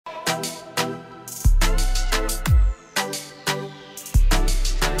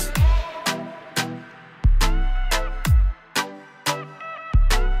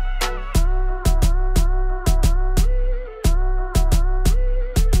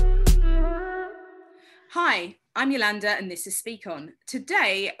Hi, I'm Yolanda and this is Speak On.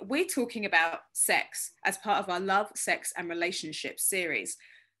 Today, we're talking about sex as part of our Love, Sex and Relationships series.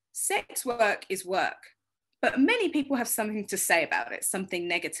 Sex work is work, but many people have something to say about it, something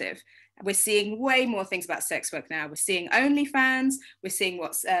negative. We're seeing way more things about sex work now. We're seeing OnlyFans, we're seeing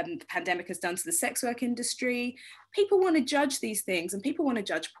what the pandemic has done to the sex work industry. People want to judge these things and people want to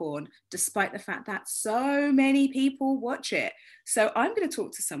judge porn, despite the fact that so many people watch it. So I'm going to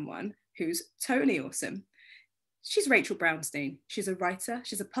talk to someone who's totally awesome. She's Rachel Brownstein. She's a writer,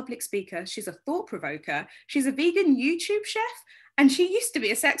 she's a public speaker, she's a thought provoker, she's a vegan YouTube chef, and she used to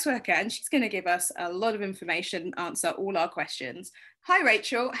be a sex worker, and she's going to give us a lot of information and answer all our questions. Hi,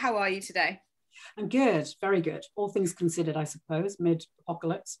 Rachel. How are you today? I'm good, very good. All things considered, I suppose,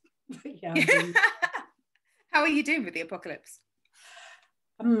 mid-apocalypse. Yeah. How are you doing with the apocalypse?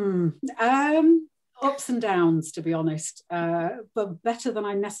 Ups and downs, to be honest, but better than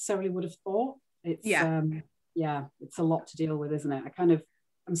I necessarily would have thought. It's it's a lot to deal with, isn't it?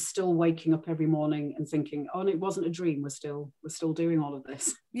 I'm still waking up every morning and thinking, oh, and it wasn't a dream. We're still doing all of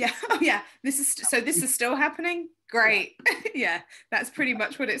this. Yeah. Oh, yeah. This is still happening. Great. Yeah, that's pretty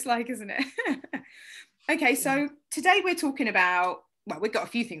much what it's like, isn't it? Okay, so today we're talking about, well, we've got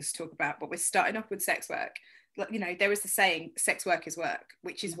a few things to talk about, but we're starting off with sex work. You know, there is the saying, sex work is work,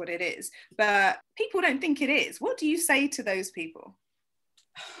 which is what it is, but people don't think it is. What do you say to those people?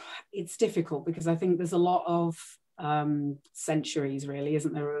 It's difficult because I think there's a lot of centuries, really,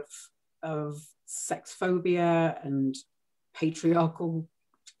 isn't there, of sex phobia and patriarchal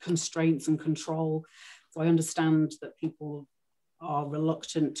constraints and control. So I understand that people are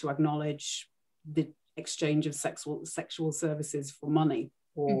reluctant to acknowledge the exchange of sexual services for money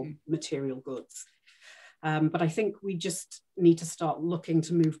or material goods. But I think we just need to start looking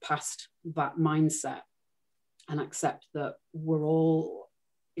to move past that mindset and accept that we're all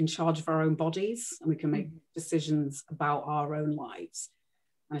in charge of our own bodies and we can make decisions about our own lives.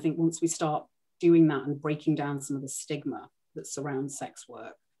 And I think once we start doing that and breaking down some of the stigma that surrounds sex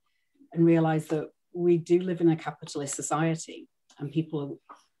work and realize that we do live in a capitalist society and people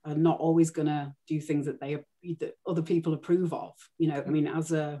are not always going to do things that other people approve of. You know, I mean,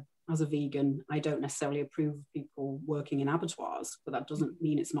 as a vegan, I don't necessarily approve of people working in abattoirs, but that doesn't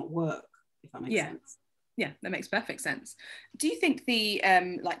mean it's not work, if that makes sense. Yeah, that makes perfect sense. Do you think the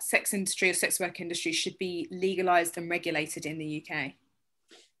sex industry or sex work industry should be legalized and regulated in the UK?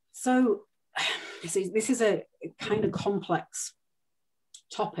 So this is a kind of complex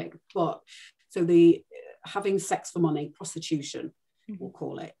topic, but so the having sex for money, prostitution, we'll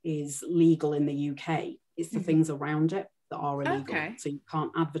call it, is legal in the UK. It's the things around it that are illegal. Okay. So you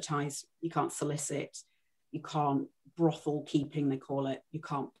can't advertise, you can't solicit, you can't brothel keeping, they call it, you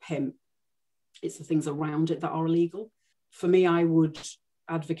can't pimp. It's the things around it that are illegal. For me, I would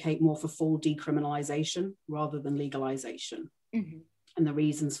advocate more for full decriminalisation rather than legalisation. And the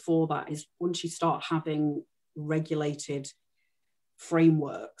reasons for that is once you start having regulated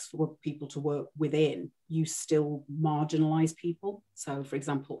frameworks for people to work within, you still marginalise people. So, for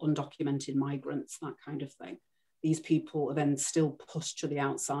example, undocumented migrants, that kind of thing. These people are then still pushed to the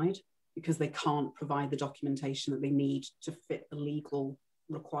outside because they can't provide the documentation that they need to fit the legal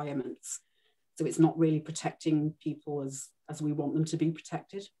requirements. So it's not really protecting people as we want them to be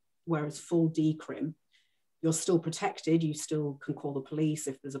protected. Whereas full decrim, you're still protected. You still can call the police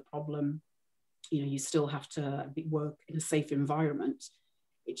if there's a problem. You know, you still have to work in a safe environment.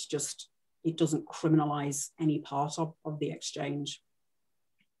 It's just, it doesn't criminalize any part of the exchange.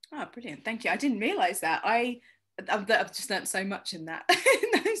 Oh, brilliant. Thank you. I didn't realize that. I've just learned so much in that,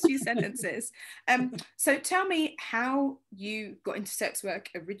 in those few sentences. So tell me how you got into sex work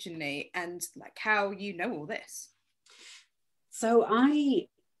originally and like how you know all this. So I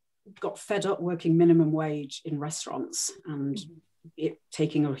got fed up working minimum wage in restaurants and it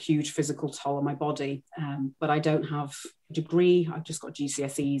taking a huge physical toll on my body. But I don't have a degree. I've just got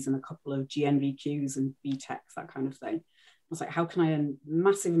GCSEs and a couple of GNVQs and BTECs, that kind of thing. I was like, how can I earn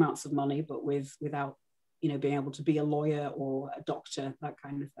massive amounts of money, but without being able to be a lawyer or a doctor, that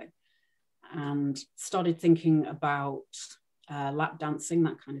kind of thing. And started thinking about lap dancing,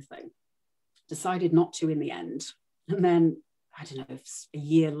 that kind of thing. Decided not to in the end. And then, I don't know, a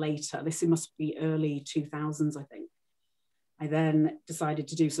year later, this must be early 2000s, I think. I then decided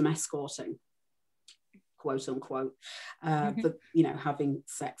to do some escorting, quote unquote, but, having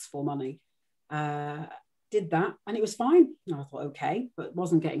sex for money. Did that and it was fine. And I thought, okay, but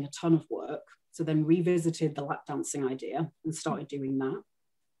wasn't getting a ton of work. So then revisited the lap dancing idea and started doing that.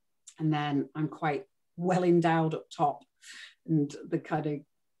 And then I'm quite well endowed up top. And the kind of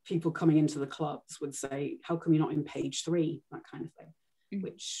people coming into the clubs would say, how come you're not in page 3? That kind of thing,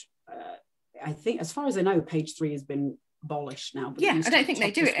 which I think, as far as I know, page 3 has been abolished now. But yeah, I don't think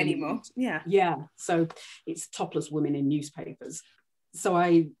they do it anymore. Yeah. So it's topless women in newspapers. So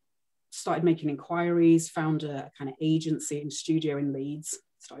I started making inquiries, found a kind of agency and studio in Leeds,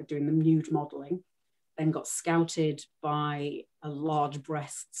 started doing the nude modeling, then got scouted by a large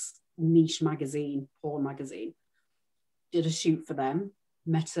breasts niche magazine, porn magazine, did a shoot for them,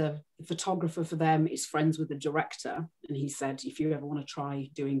 met a photographer for them, is friends with the director, and he said, if you ever want to try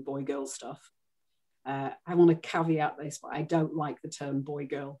doing boy-girl stuff, I want to caveat this, but I don't like the term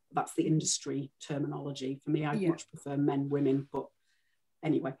boy-girl. That's the industry terminology. For me, I much prefer men, women, but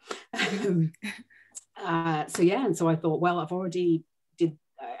anyway. And so I thought, well, I already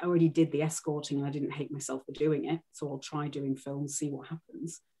did the escorting and I didn't hate myself for doing it. So I'll try doing films, see what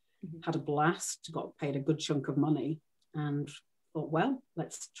happens. Had a blast, got paid a good chunk of money and thought, well,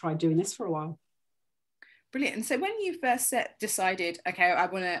 let's try doing this for a while. Brilliant. And so when you first decided, okay, I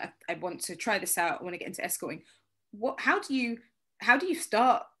want to try this out, I want to get into escorting, how do you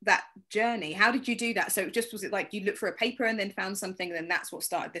start that journey? How did you do that? So was it like you looked for a paper and then found something and then that's what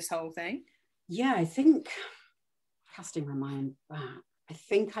started this whole thing? Yeah, I think, casting my mind back, I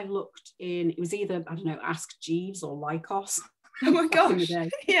think I looked in, it was either, I don't know, Ask Jeeves or Lycos. Oh my gosh.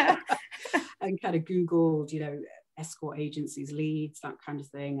 Yeah. And kind of Googled, escort agencies, Leeds, that kind of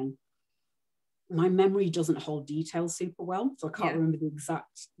thing. And my memory doesn't hold details super well, so I can't remember the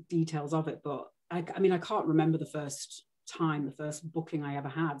exact details of it. But I can't remember the first booking I ever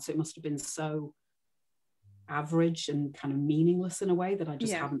had. So it must have been so average and kind of meaningless in a way that I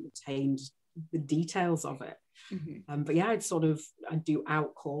just haven't retained the details of it. But yeah, I'd do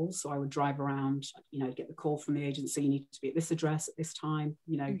out calls. So I would drive around, get the call from the agency, you need to be at this address at this time,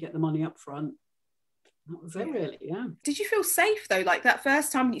 get the money up front. That was it, really. Yeah. Did you feel safe though, like that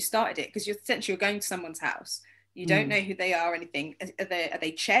first time when you started it, because you're going to someone's house, you don't know who they are or anything? Are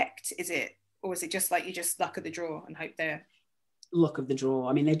they checked? Is it just like you just luck of the draw and hope they're luck of the draw?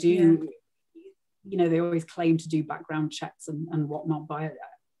 I mean, they do. They always claim to do background checks and whatnot, but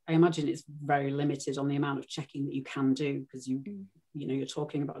I imagine it's very limited on the amount of checking that you can do, because you're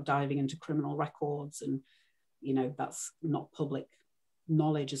talking about diving into criminal records, and that's not public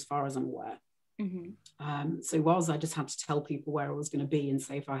knowledge as far as I'm aware. So I just had to tell people where I was going to be and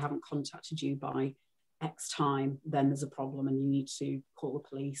say, if I haven't contacted you by X time, then there's a problem and you need to call the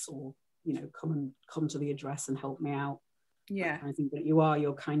police or come to the address and help me out. Yeah. I think that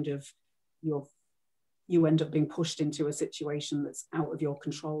you end up being pushed into a situation that's out of your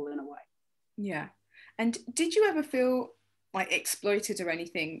control in a way. Yeah. And did you ever feel like exploited or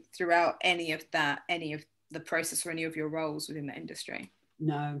anything throughout any of the process or any of your roles within the industry?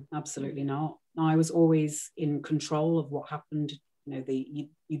 No, absolutely not. I was always in control of what happened.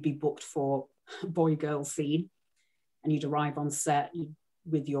 You'd be booked for a boy-girl scene and you'd arrive on set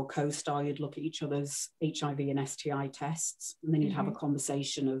with your co-star, you'd look at each other's HIV and STI tests, and then you'd have a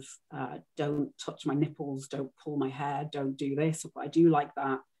conversation of don't touch my nipples, don't pull my hair, don't do this, but I do like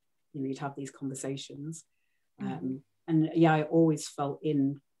that. You'd have these conversations. And I always felt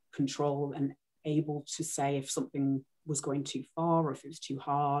in control and able to say if something was going too far or if it was too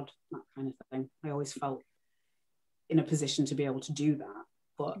hard, that kind of thing. I always felt in a position to be able to do that.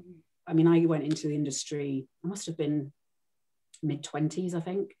 But I went into the industry, I must have been mid-20s, I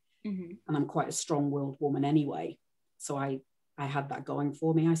think. And I'm quite a strong-willed woman anyway. So I had that going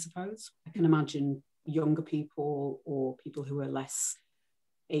for me, I suppose. I can imagine younger people or people who are less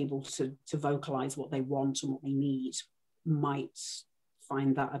able to vocalize what they want and what they need might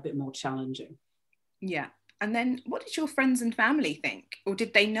find that a bit more challenging. Yeah. And then what did your friends and family think? Or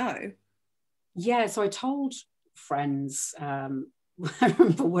did they know? Yeah, so I told friends. I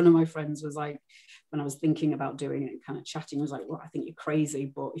remember one of my friends was like, when I was thinking about doing it, kind of chatting, was like, well, I think you're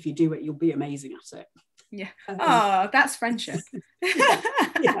crazy, but if you do it, you'll be amazing at it. Yeah. That's friendship.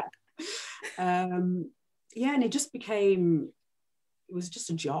 Yeah. And it just became, it was just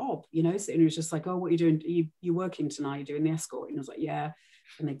a job, so it was just like, oh, what are you doing? You working tonight? You're doing the escort? And I was like, yeah.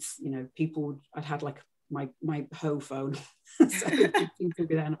 And it's, I'd had like my hoe phone. So people would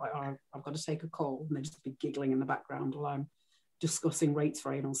be there and I'm like, oh, I've got to take a call. And they'd just be giggling in the background while I'm discussing rates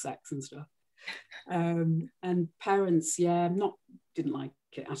for anal sex and stuff. And parents, didn't like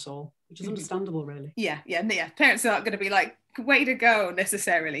it at all, which is understandable, really. Yeah. Parents aren't going to be like, way to go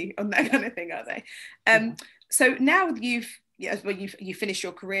necessarily on that kind of thing, are they? So now you finished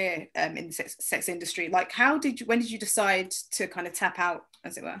your career in the sex industry. Like, when did you decide to kind of tap out,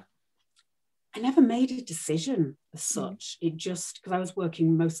 as it were? I never made a decision as such. It just, because I was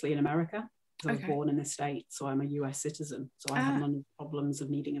working mostly in America, because I was born in the States, so I'm a US citizen, so I had none of the problems of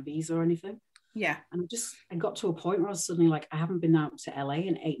needing a visa or anything. Yeah. And I got to a point where I was suddenly like, I haven't been out to LA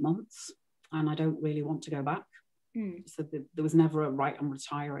in 8 months. and I don't really want to go back. So there was never a right, I'm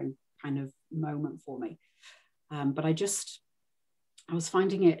retiring kind of moment for me. But I was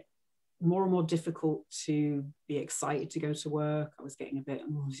finding it more and more difficult to be excited to go to work. I was getting a bit,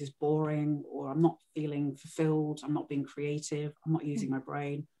 oh, this is boring, or I'm not feeling fulfilled. I'm not being creative. I'm not using my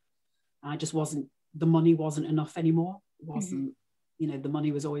brain. And I just the money wasn't enough anymore. It wasn't, the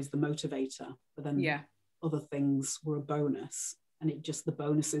money was always the motivator, but then other things were a bonus, and the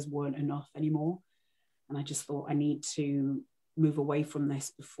bonuses weren't enough anymore. And I just thought, I need to move away from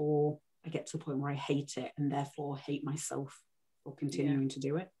this before I get to the point where I hate it, and therefore hate myself for continuing to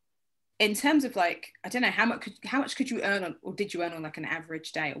do it. In terms of I don't know, how much could you earn on, or did you earn on an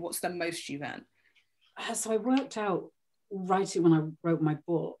average day, or what's the most you've earned? So I worked out when I wrote my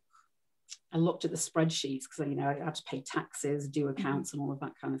book, I looked at the spreadsheets because I had to pay taxes, do accounts, and all of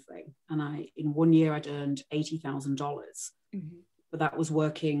that kind of thing. And in 1 year I'd earned $80,000, but that was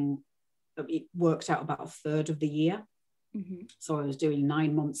it worked out about a third of the year. So I was doing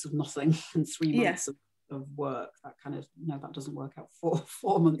 9 months of nothing and 3 months of work. That doesn't work out.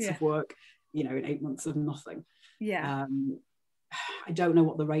 4 months of work, in 8 months of nothing. I don't know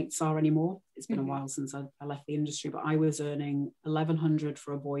what the rates are anymore. It's been a while since I left the industry, but I was earning $1,100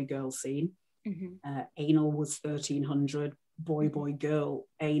 for a boy-girl scene. Anal was $1,300. Boy-girl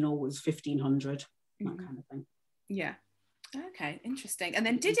anal was $1,500. That kind of thing. Yeah. Okay, interesting. And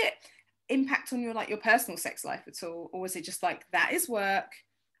then did it impact on your personal sex life at all, or was it just that is work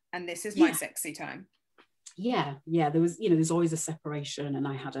and this is my sexy time? There was there's always a separation, and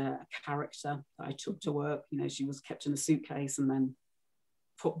I had a character that I took to work. She was kept in a suitcase and then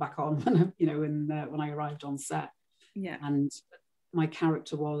put back on when I arrived on set. And my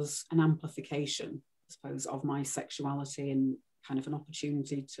character was an amplification, I suppose, of my sexuality, and kind of an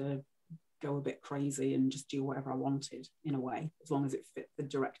opportunity to go a bit crazy and just do whatever I wanted, in a way, as long as it fit the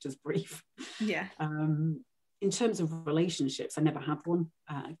director's brief. In terms of relationships, I never had one,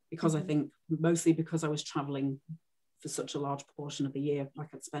 because I think mostly because I was traveling for such a large portion of the year.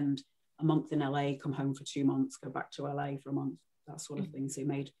 I'd spend a month in LA, come home for 2 months, go back to LA for a month, that sort of thing. So it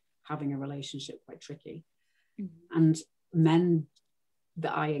made having a relationship quite tricky. And men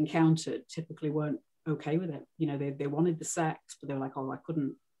that I encountered typically weren't okay with it. They wanted the sex, but they were like, oh, I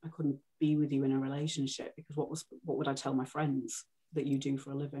couldn't be with you in a relationship, because what would I tell my friends that you do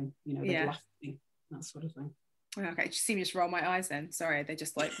for a living? They'd laugh at me, that sort of thing. Okay, just see me just roll my eyes then. Sorry, they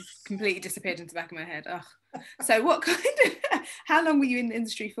just completely disappeared into the back of my head. Ugh. So what how long were you in the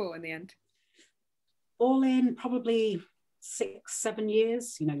industry for in the end? All in, probably 6-7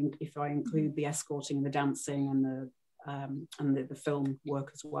 years, if I include the escorting and the dancing and the film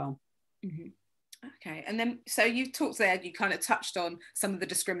work as well. Okay, and then so you talked there, you kind of touched on some of the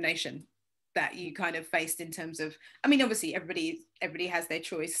discrimination that you kind of faced in terms of, obviously everybody has their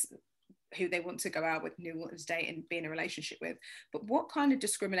choice who they want to go out with, who they want to date and be in a relationship with, but what kind of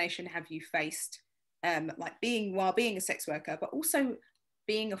discrimination have you faced, while being a sex worker, but also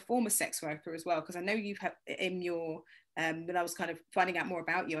being a former sex worker as well? Because I know you've had in your when I was kind of finding out more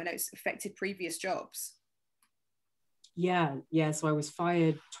about you, I know it's affected previous jobs. So I was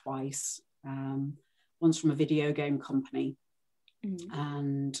fired twice, once from a video game company,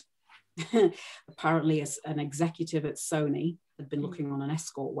 and apparently an executive at Sony had been looking on an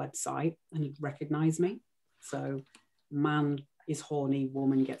escort website and he'd recognized me. So man is horny,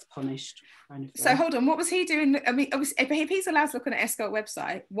 woman gets punished kind of thing. So hold on, what was he doing? Obviously, if he's allowed to look on an escort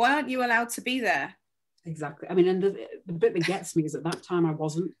website, why aren't you allowed to be there? Exactly. And the bit that gets me is at that time I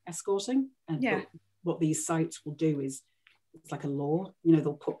wasn't escorting, and what these sites will do is, it's like a law,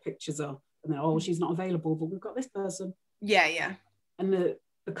 they'll put pictures up and then, oh, she's not available, but we've got this person. And the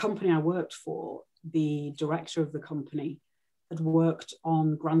company I worked for, the director of the company had worked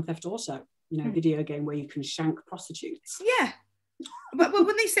on Grand Theft Auto, video game where you can shank prostitutes. But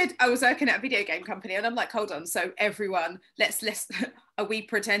when they said I was working at a video game company, and I'm like, hold on, so everyone, let's are we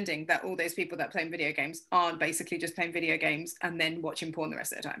pretending that all those people that play video games aren't basically just playing video games and then watching porn the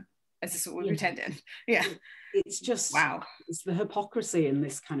rest of the time? Is this what we're pretending? It's just, wow, it's the hypocrisy and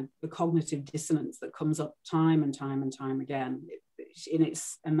this kind of the cognitive dissonance that comes up time and time and time again.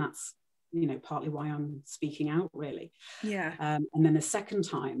 And that's partly why I'm speaking out, really. And then the second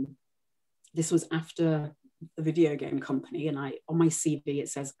time, this was after the video game company, and on my CV it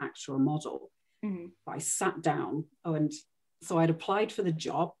says actor or model. But I sat down, and so I'd applied for the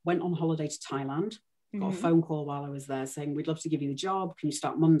job, went on holiday to Thailand, got a phone call while I was there saying, we'd love to give you the job, can you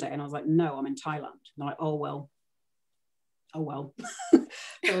start Monday? And I was like, no, I'm in Thailand. And they're like, oh well. So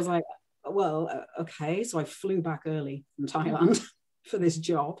I was like, well, okay. So I flew back early from Thailand for this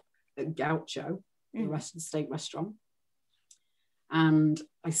job at Gaucho, the State restaurant. And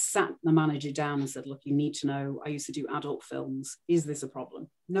I sat the manager down and said, look, you need to know, I used to do adult films. Is this a problem?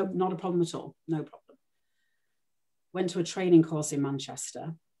 No, not a problem at all. No problem. Went to a training course in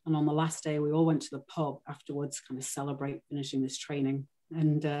Manchester. And on the last day, we all went to the pub afterwards, kind of celebrate finishing this training.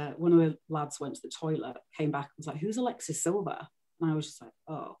 And one of the lads went to the toilet, came back and was like, who's Alexis Silver? And I was just like,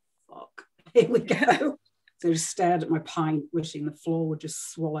 oh, fuck, here we go. So I just stared at my pint, wishing the floor would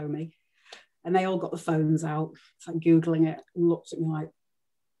just swallow me. And they all got the phones out, like Googling it, and looked at me like,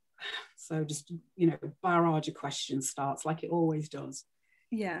 so just, you know, barrage of questions starts like it always does.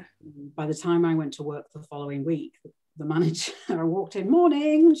 Yeah. By the time I went to work the following week, the manager, I walked in,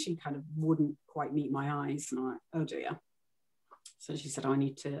 morning, she kind of wouldn't quite meet my eyes. And I'm like, oh dear. So she said, I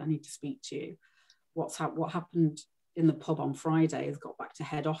need to speak to you. What happened in the pub on Friday has got back to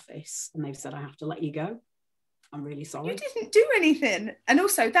head office and they've said, I have to let you go. I'm really sorry. You didn't do anything. And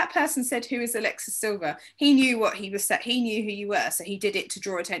also that person said, who is Alexis Silver? He knew what he was set. He knew who you were. So he did it to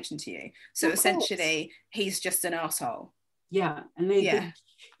draw attention to you. So of essentially course. He's just an asshole. Yeah. And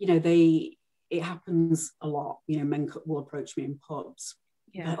they, it happens a lot. You know, men will approach me in pubs.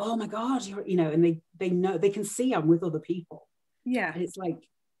 Yeah. Like, oh my God, and they know, they can see I'm with other people. Yeah. And it's like,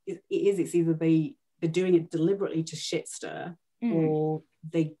 it's either they're doing it deliberately to shit stir, or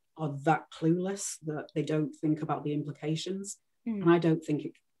they are that clueless that they don't think about the implications. And I don't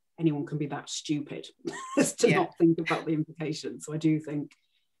think anyone can be that stupid as to not think about the implications. So I do think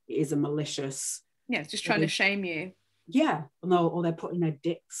it is a malicious. Yeah, just trying to shame you. Yeah, or they're putting their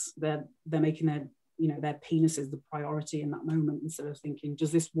dicks, they're making their penises the priority in that moment, instead of thinking,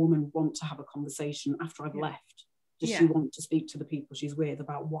 does this woman want to have a conversation after I've left? Does she want to speak to the people she's with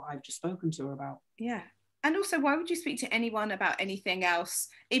about what I've just spoken to her about? Yeah. And also, why would you speak to anyone about anything else?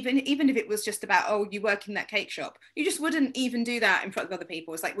 Even if it was just about, oh, you work in that cake shop. You just wouldn't even do that in front of other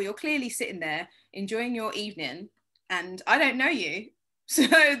people. It's like, well, you're clearly sitting there enjoying your evening and I don't know you. So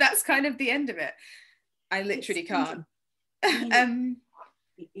that's kind of the end of it. I literally can't.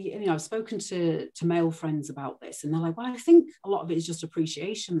 I've spoken to male friends about this and they're like, well, I think a lot of it is just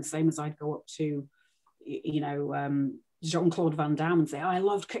appreciation, the same as I'd go up to, Jean-Claude Van Damme and say, I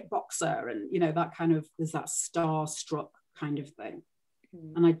loved Kickboxer, and that kind of, there's that starstruck kind of thing.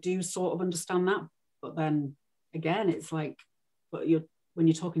 And I do sort of understand that, but then again, it's like, but when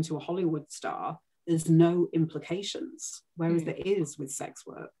you're talking to a Hollywood star, there's no implications, whereas there is with sex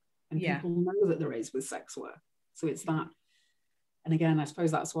work, and people know that there is with sex work. So it's that. And again, I suppose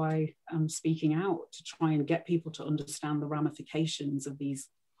that's why I'm speaking out, to try and get people to understand the ramifications of these.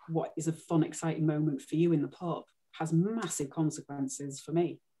 What is a fun, exciting moment for you in the pub has massive consequences for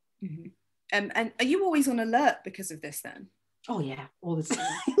me. And are you always on alert because of this then? Oh yeah, all the time.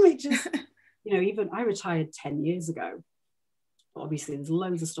 It just, even I retired 10 years ago. But obviously there's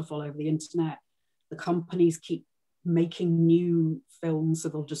loads of stuff all over the internet. The companies keep making new films, so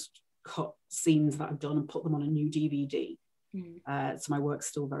they'll just cut scenes that I've done and put them on a new DVD. So my work's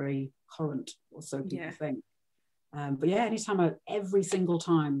still very current, or so people think. But yeah, every single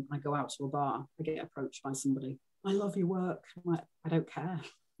time I go out to a bar, I get approached by somebody. I love your work. I'm like, I don't care.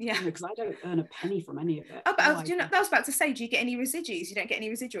 Yeah. Because I don't earn a penny from any of it. Oh, but I was about to say, do you get any residues? You don't get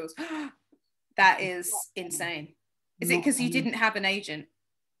any residuals. That is insane. Is it because you didn't have an agent?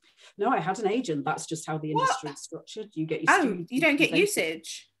 No, I had an agent. That's just how the industry is structured. You get your you don't get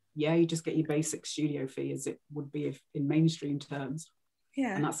usage. Yeah, you just get your basic studio fee, as it would be if in mainstream terms.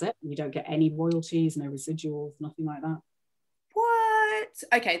 Yeah. And that's it. You don't get any royalties, no residuals, nothing like that. What?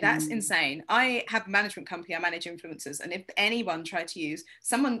 Okay, that's insane. I have a management company, I manage influencers, and if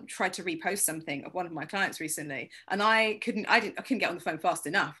someone tried to repost something of one of my clients recently, and I couldn't get on the phone fast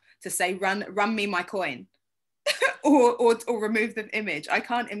enough to say, run me my coin. or remove the image. I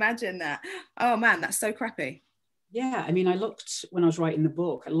can't imagine that. Oh man, that's so crappy. Yeah, I mean, when I was writing the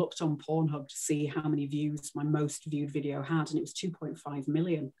book, I looked on Pornhub to see how many views my most viewed video had, and it was 2.5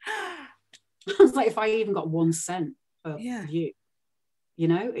 million. I was like, if I even got 1 cent per view,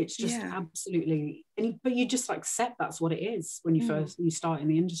 it's just absolutely, but you just accept that's what it is when you start in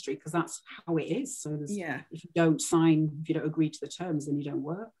the industry, because that's how it is. So if you don't agree to the terms, then you don't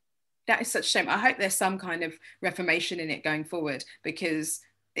work. That is such a shame. I hope there's some kind of reformation in it going forward, because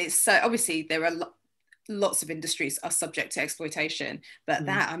it's so, obviously there are lots of industries are subject to exploitation, but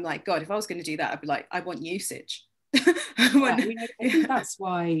that, I'm like, God, if I was going to do that, I'd be like, I want usage. I think that's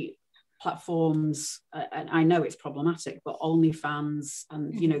why platforms, and I know it's problematic, but OnlyFans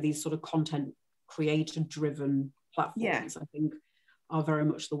and these sort of content creator driven platforms, I think, are very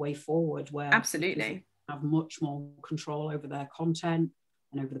much the way forward, where absolutely have much more control over their content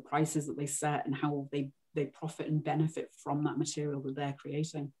and over the prices that they set and how they profit and benefit from that material that they're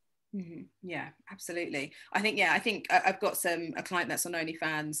creating. Yeah, absolutely. I think I've got a client that's on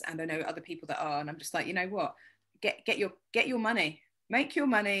OnlyFans, and I know other people that are, and I'm just like, you know what, get your money, make your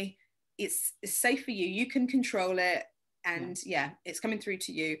money. It's safe for you. You can control it, and it's coming through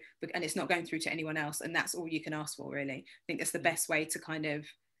to you, and it's not going through to anyone else, and that's all you can ask for, really. I think that's the best way to kind of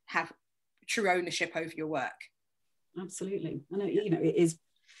have true ownership over your work. Absolutely. And it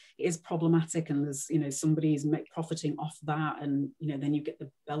is problematic, and there's somebody's profiting off that, and then you get the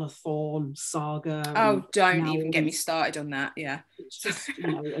Bella Thorne saga. Oh, don't even get me started on that. Yeah, it's just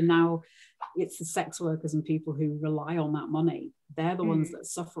and now it's the sex workers and people who rely on that money. They're the ones that are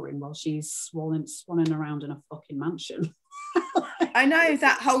suffering while she's swanning around in a fucking mansion. I know,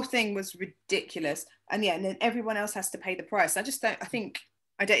 that whole thing was ridiculous, and then everyone else has to pay the price.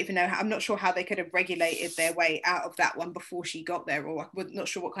 I don't even know I'm not sure how they could have regulated their way out of that one before she got there, or I'm not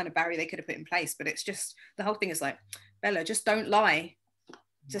sure what kind of barrier they could have put in place. But it's just, the whole thing is like, Bella, just don't lie.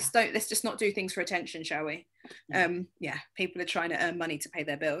 Let's just not do things for attention, shall we? People are trying to earn money to pay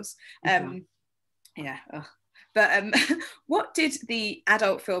their bills. But what did the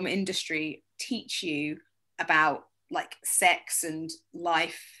adult film industry teach you about like sex and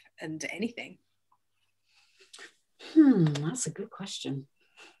life and anything? That's a good question.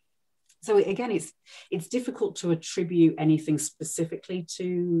 So again, it's difficult to attribute anything specifically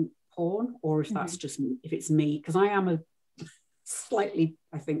to porn, or if that's just me, if it's me, because I am a slightly,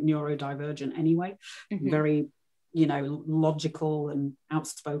 I think, neurodivergent anyway, very, logical and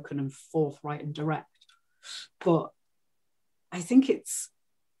outspoken and forthright and direct. But I think it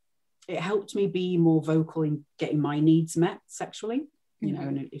helped me be more vocal in getting my needs met sexually,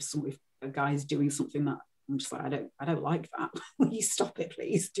 and if a guy's doing something that I'm just like, I don't like that. Will you stop it,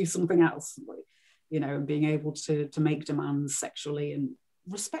 please? Do something else. And being able to make demands sexually and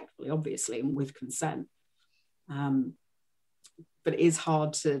respectfully, obviously, and with consent. But it is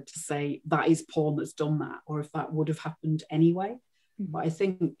hard to say that is porn that's done that, or if that would have happened anyway. But I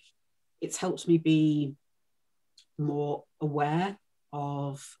think it's helped me be more aware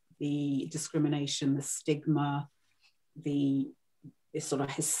of the discrimination, the stigma, this sort of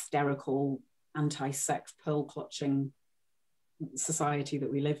hysterical anti-sex pearl clutching society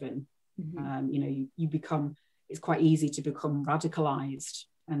that we live in. You become, it's quite easy to become radicalized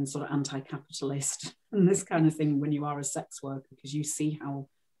and sort of anti-capitalist and this kind of thing when you are a sex worker, because you see how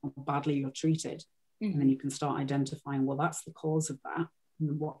badly you're treated, and then you can start identifying, well, that's the cause of that,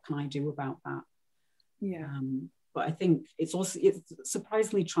 and what can I do about that? But I think it's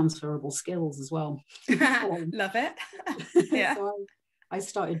surprisingly transferable skills as well. Love it. Yeah. So I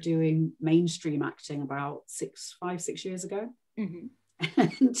started doing mainstream acting about 5-6 years ago. And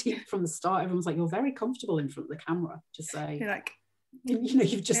from the start, everyone's like, you're very comfortable in front of the camera to say, you're like,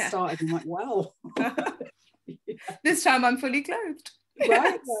 you've just started. I'm like, well. This time I'm fully clothed.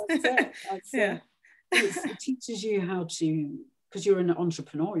 Right? That's it. It teaches you how to, because you're an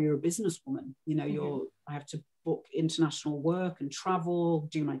entrepreneur, you're a businesswoman. I have to book international work and travel,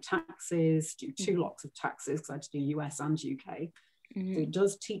 do my taxes, do 2 lots of taxes, because I had to do US and UK. So it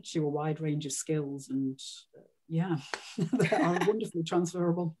does teach you a wide range of skills, and they are wonderfully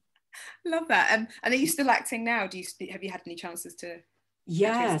transferable. Love that. And are you still acting now? Have you had any chances to?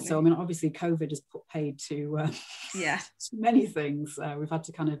 Yeah, so I mean, obviously COVID has put paid to many things. We've had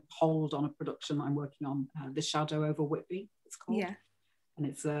to kind of hold on a production that I'm working on, The Shadow over Whitby, it's called. Yeah. And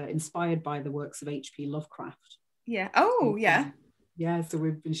it's inspired by the works of H.P. Lovecraft. Yeah. Oh, yeah. Yeah, so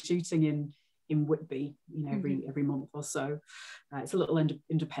we've been shooting in Whitby, every month or so. It's a little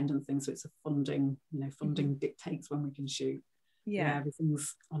independent thing, so it's a funding dictates when we can shoot. Yeah,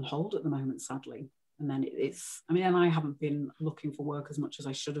 everything's on hold at the moment, sadly. And then and I haven't been looking for work as much as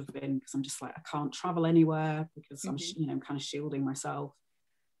I should have been, because I'm just like, I can't travel anywhere, because I'm kind of shielding myself.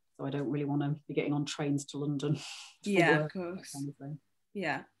 So I don't really want to be getting on trains to London. Yeah, of course. Kind of thing.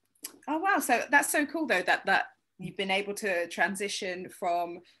 Yeah. Oh wow. So that's so cool though, that you've been able to transition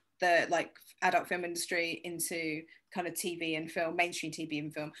from the like adult film industry into kind of TV and film, mainstream TV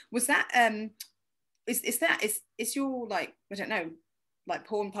and film. Was that is your, like, I don't know, like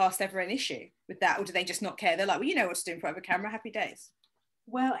porn past ever an issue with that, or do they just not care? They're like, well, you know what to do in front of a camera, happy days.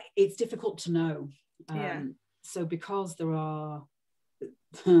 Well, it's difficult to know. So because there are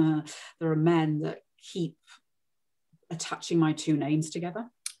men that keep attaching my 2 names together.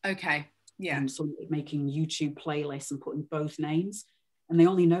 Okay. Yeah. So making YouTube playlists and putting both names, and they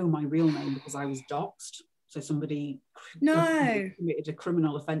only know my real name because I was doxxed. So somebody committed a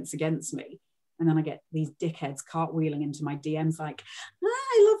criminal offence against me, and then I get these dickheads cartwheeling into my DMs like,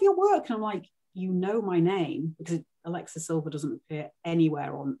 I love your work, and I'm like, you know my name, because Alexa Silver doesn't appear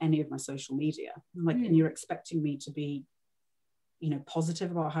anywhere on any of my social media. I'm like, and you're expecting me to be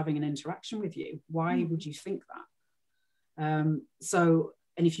positive about having an interaction with you. Why would you think that?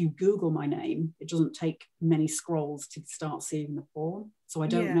 And if you Google my name, it doesn't take many scrolls to start seeing the porn. So I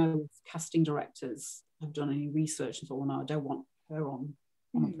don't know if casting directors have done any research and thought, well, no, I don't want her on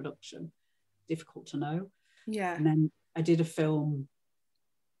a production. Difficult to know. Yeah. And then I did a film,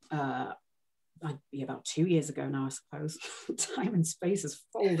 I'd be about 2 years ago now, I suppose. Time and space has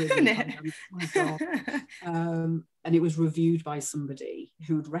folded. My God. And it was reviewed by somebody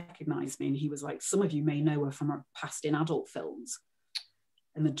who'd recognized me, and he was like, some of you may know her from her past in adult films.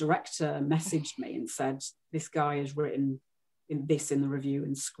 And the director messaged me and said, this guy has written in the review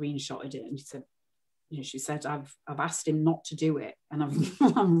and screenshotted it. And he said, she said, I've asked him not to do it, and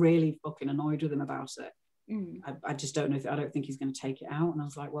I'm really fucking annoyed with him about it. I just don't know. I don't think he's going to take it out. And I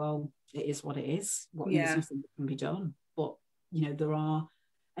was like, well, it is what it is. There's nothing that can be done. But there are,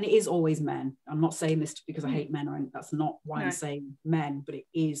 and it is always men. I'm not saying this because I hate men, or that's not why I'm saying men, but it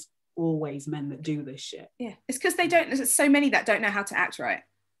is always men that do this shit. Yeah, it's because there's so many that don't know how to act right.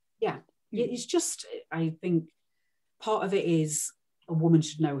 Yeah, it's just, I think part of it is a woman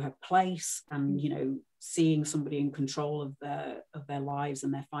should know her place, and seeing somebody in control of their lives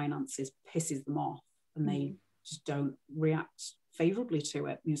and their finances pisses them off, and they just don't react favorably to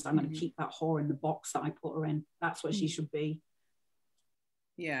it. So I'm going to keep that whore in the box that I put her in. That's what she should be.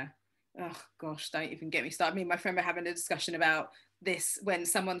 Yeah. Oh gosh, don't even get me started. I mean, my friend were having a discussion about this when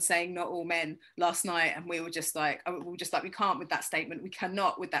someone's saying not all men last night, and we were just like, we can't with that statement. We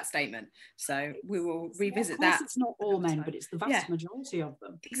cannot with that statement. So we will revisit that. It's not all men, but it's the vast majority of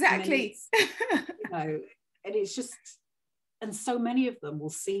them. Exactly. And it's just, and so many of them will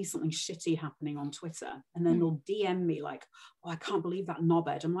see something shitty happening on Twitter, and then they'll DM me like, oh, I can't believe that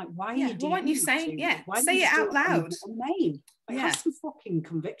knobhead. I'm like, why are you DMing? Why aren't you saying, say it out loud? Name. Have some fucking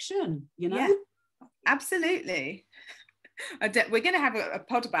conviction, Yeah, absolutely. We're going to have a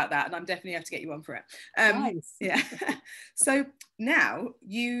pod about that, and I'm definitely have to get you on for it. Nice. Yeah. So now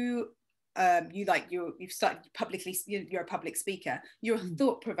you've started publicly, you're a public speaker, you're a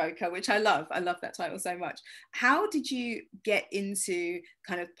thought provoker, which I love that title so much. How did you get into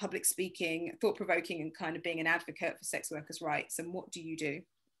kind of public speaking, thought provoking, and kind of being an advocate for sex workers' rights, and what do you do?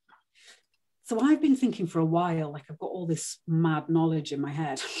 So I've been thinking for a while, like I've got all this mad knowledge in my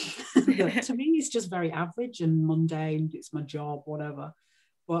head that to me is just very average and mundane. It's my job, whatever.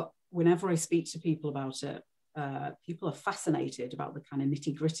 But whenever I speak to people about it, people are fascinated about the kind of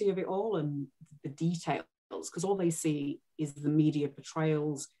nitty gritty of it all and the details, because all they see is the media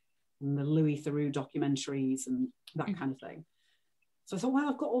portrayals and the Louis Theroux documentaries and that kind of thing. So I thought, well,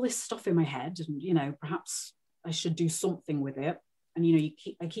 I've got all this stuff in my head, and perhaps I should do something with it. And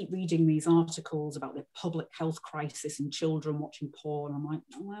I keep reading these articles about the public health crisis and children watching porn. I'm like,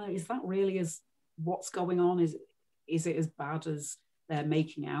 well, is that really as what's going on? Is it as bad as they're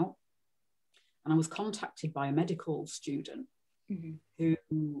making out? And I was contacted by a medical student who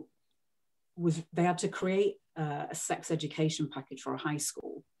they had to create a sex education package for a high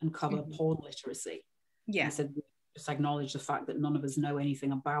school and cover porn literacy. Yeah, I said, just acknowledge the fact that none of us know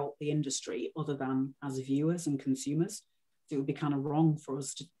anything about the industry other than as viewers and consumers. It would be kind of wrong for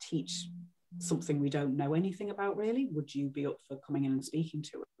us to teach something we don't know anything about, really. Would you be up for coming in and speaking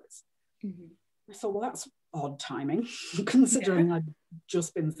to us? I thought, well, that's odd timing, considering I'd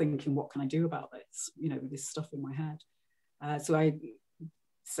just been thinking, what can I do about this? This stuff in my head. So I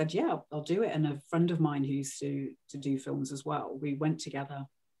said, yeah, I'll do it. And a friend of mine who used to do films as well, we went together,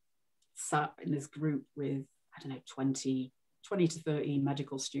 sat in this group with, 20 to 30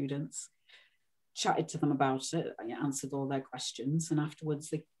 medical students, chatted to them about it, I answered all their questions, and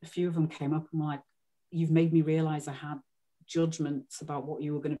afterwards a few of them came up and were like, you've made me realize I had judgments about what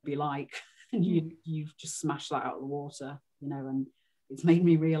you were going to be like, and you've just smashed that out of the water, and it's made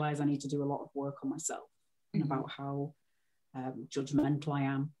me realize I need to do a lot of work on myself and about how judgmental I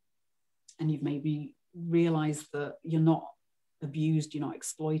am, and you've made me realize that you're not abused, you're not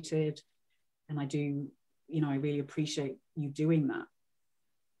exploited, and I really appreciate you doing that.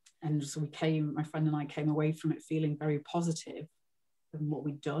 And so my friend and I came away from it feeling very positive in what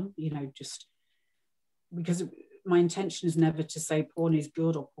we'd done, just because my intention is never to say porn is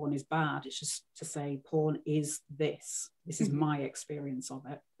good or porn is bad. It's just to say porn is this. This is my experience of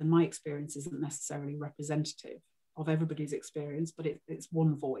it. And my experience isn't necessarily representative of everybody's experience, but it's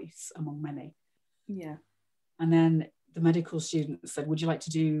one voice among many. Yeah. And then the medical student said, would you like to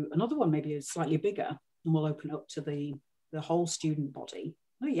do another one, maybe slightly bigger? And we'll open up to the whole student body.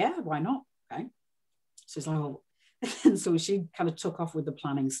 Oh yeah, why not? Okay. So it's like, oh. And so she kind of took off with the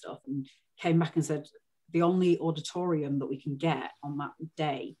planning stuff and came back and said, the only auditorium that we can get on that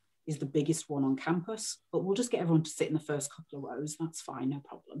day is the biggest one on campus, but we'll just get everyone to sit in the first couple of rows. That's fine, no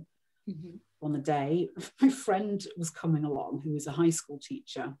problem. Mm-hmm. On the day, my friend was coming along, who was a high school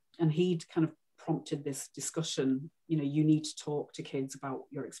teacher, and he'd kind of prompted this discussion, you know, you need to talk to kids about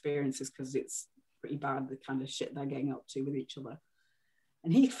your experiences because it's pretty bad, the kind of shit they're getting up to with each other.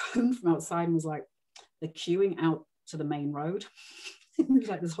 And he phoned from outside and was like, they're queuing out to the main road. It was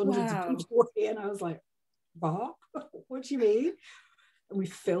like, there's hundreds of people here. And I was like, what? What do you mean? And we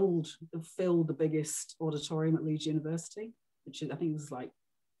filled the biggest auditorium at Leeds University, which is, I think it was like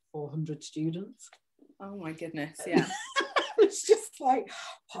 400 students. Oh my goodness, yeah. It's just like,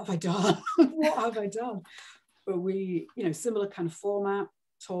 what have I done? What have I done? But we, you know, similar kind of format,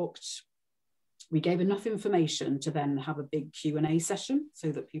 talked. We gave enough information to then have a big Q&A session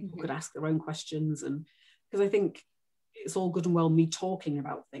so that people could ask their own questions. And because I think it's all good and well me talking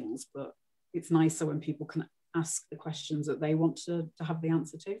about things, but it's nicer when people can ask the questions that they want to have the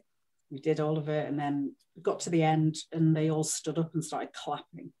answer to. We did all of it and then got to the end and they all stood up and started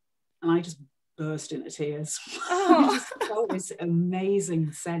clapping. And I just burst into tears. I just felt this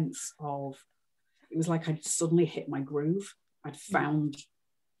amazing sense of, it was like I'd suddenly hit my groove. I'd found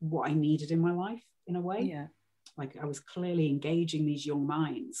what I needed in my life in a way. Yeah. Like I was clearly engaging these young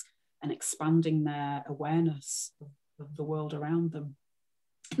minds and expanding their awareness of the world around them.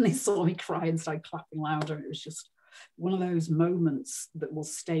 And they saw me cry and started clapping louder. It was just one of those moments that will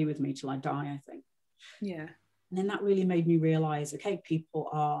stay with me till I die, I think. Yeah. And then that really made me realize, okay, people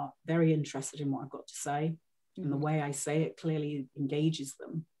are very interested in what I've got to say. And the way I say it clearly engages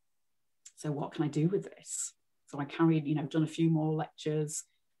them. So what can I do with this? So I carried, you know, done a few more lectures,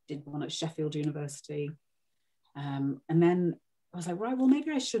 did one at Sheffield University. And then I was like, right, well,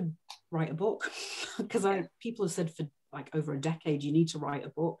 maybe I should write a book. Because people have said for like over a decade, you need to write a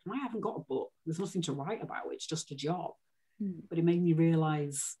book. And I haven't got a book. There's nothing to write about. It's just a job. But it made me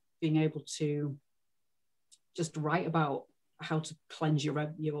realize being able to just write about how to cleanse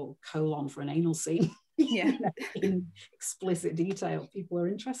your colon for an anal scene in explicit detail. People are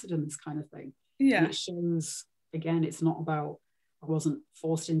interested in this kind of thing. And it shows, again, it's not about, I wasn't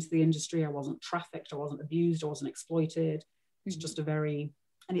forced into the industry, I wasn't trafficked, I wasn't abused, I wasn't exploited. It's just a very,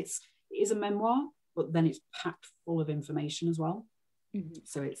 and it is a memoir, but then it's packed full of information as well.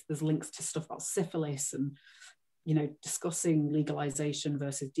 So there's links to stuff about syphilis and, you know, discussing legalization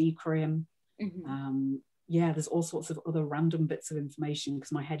versus decrim. There's all sorts of other random bits of information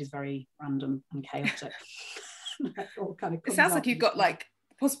because my head is very random and chaotic. It sounds like you've got like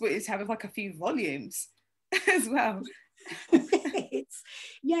possibilities to have like a few volumes as well.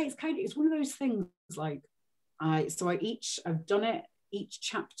 It's one of those things like I've done it. Each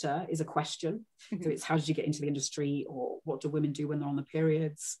chapter is a question. So it's how did you get into the industry, or what do women do when they're on the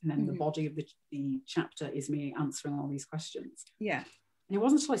periods? And then the body of the chapter is me answering all these questions. Yeah. And it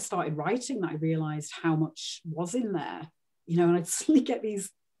wasn't until I started writing that I realized how much was in there, you know, and I'd suddenly get these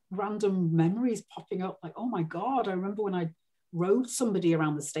random memories popping up like, oh my God, I remember when I rode somebody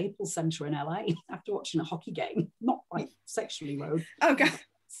around the Staples Center in LA after watching a hockey game, not like sexually rode. Okay.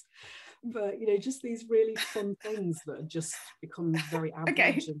 But, you know, just these really fun things that have just become very average.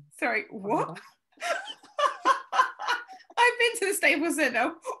 Okay, sorry, what? I've been to the Staples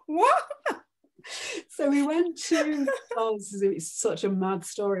Center. What? So we went to, it's such a mad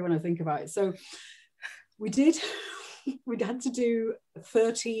story when I think about it. So we'd had to do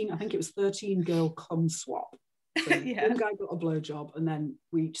 13, I think it was 13 girl cum swap. So one guy got a blowjob and then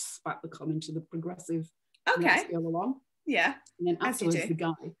we each spat the cum into the progressive next girl along. Yeah. And then afterwards the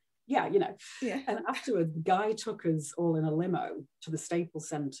guy, and afterwards the guy took us all in a limo to the Staples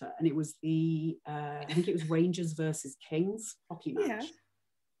Center, and it was I think it was Rangers versus Kings hockey match. Yeah.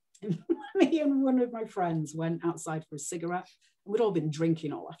 And me and one of my friends went outside for a cigarette, and we'd all been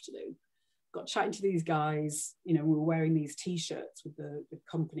drinking all afternoon. Got chatting to these guys, you know, we were wearing these t-shirts with the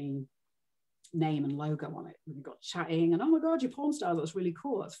company name and logo on it. And we got chatting, and oh my God, you're porn stars, that's really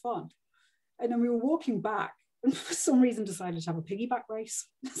cool, that's fun. And then we were walking back, and for some reason decided to have a piggyback race.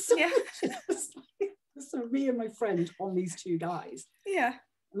 So me and my friend on these two guys. Yeah.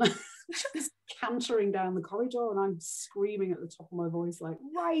 And I was cantering down the corridor, and I'm screaming at the top of my voice, like,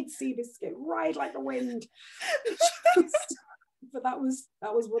 ride Seabiscuit, ride like the wind. But that was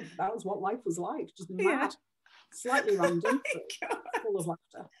what life was like, just mad, slightly random, but full of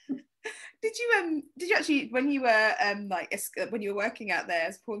laughter. Did you actually, when you were when you were working out there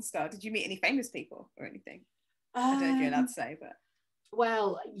as a porn star, did you meet any famous people or anything? I don't know if you're allowed to say, but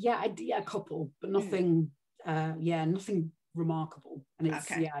well, a couple, but nothing. Nothing remarkable. And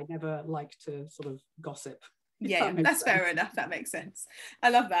it's I never like to sort of gossip. Yeah, that's fair enough. That makes sense. I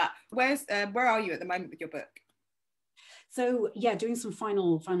love that. Where are you at the moment with your book? So yeah, doing some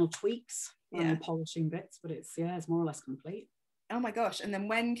final tweaks, Yeah. polishing bits, but it's more or less complete. Oh my gosh. And then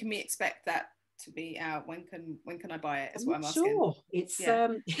when can we expect that to be out? When can I buy it, is I'm what not I'm asking. sure. It's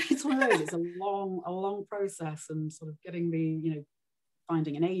it's one of those, it's a long process, and sort of getting the,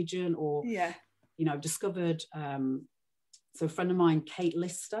 finding an agent, or I've discovered so a friend of mine, Kate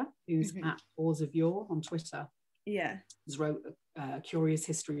Lister, who's at Pause of Yore on Twitter, has wrote a Curious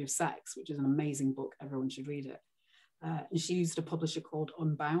History of Sex, which is an amazing book. Everyone should read it. And she used a publisher called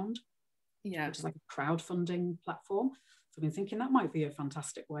Unbound, which is like a crowdfunding platform. So I've been thinking that might be a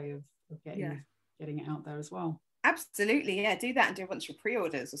fantastic way of getting it out there as well. Absolutely, yeah. Do that and do a bunch of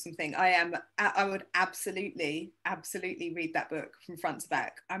pre-orders or something. I would absolutely read that book from front to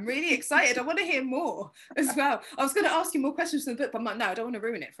back. I'm really excited. I want to hear more as well. I was going to ask you more questions from the book, but I'm like, no, I don't want to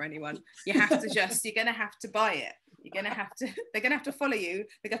ruin it for anyone. You have to you're going to have to buy it. You're going to have to, they're going to have to follow you.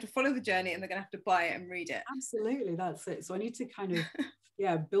 They're going to have to follow the journey, and they're going to have to buy it and read it. Absolutely, that's it. So I need to kind of,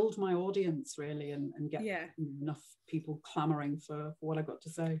 build my audience really, and get enough people clamoring for what I've got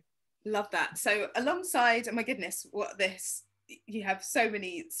to say. Love that. So alongside, oh my goodness, you have so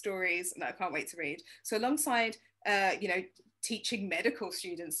many stories that I can't wait to read. So alongside, teaching medical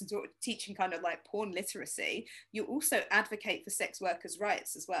students and teaching kind of like porn literacy, you also advocate for sex workers'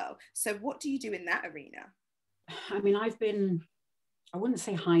 rights as well. So what do you do in that arena? I mean, I wouldn't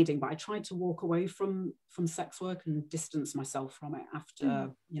say hiding, but I tried to walk away from sex work and distance myself from it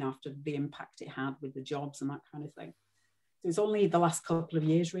after the impact it had with the jobs and that kind of thing. So it's only the last couple of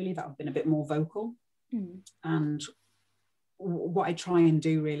years really that I've been a bit more vocal. And what I try and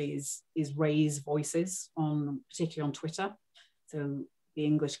do really is raise voices particularly on Twitter. So the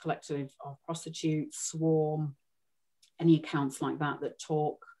English Collective of Prostitutes, Swarm, any accounts like that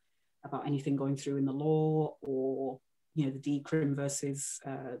talk about anything going through in the law, or the decrim versus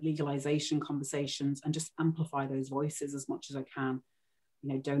legalization conversations, and just amplify those voices as much as I can.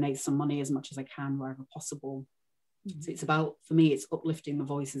 Donate some money as much as I can wherever possible. So it's about, for me, it's uplifting the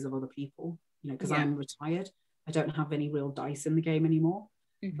voices of other people, because I'm retired. I don't have any real dice in the game anymore.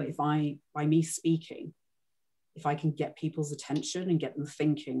 But by me speaking, if I can get people's attention and get them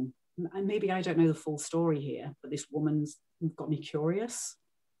thinking, and maybe I don't know the full story here, but this woman's got me curious,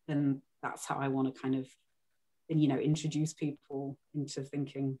 then that's how I want to kind of, introduce people into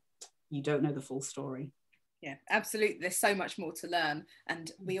thinking you don't know the full story. Yeah, absolutely. There's so much more to learn,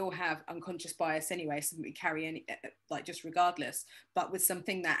 and we all have unconscious bias anyway, so we carry any, like, just regardless. But with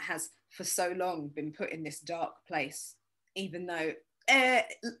something that has for so long been put in this dark place, even though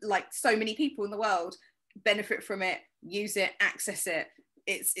like so many people in the world benefit from it, use it, access it,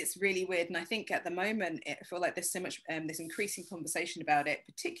 it's really weird. And I think at the moment I feel like there's so much this increasing conversation about it,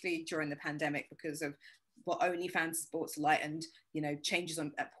 particularly during the pandemic, because of what OnlyFans has brought to light, and changes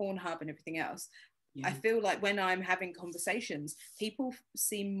at Pornhub and everything else. I feel like when I'm having conversations, people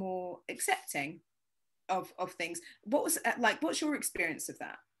seem more accepting of things. What's your experience of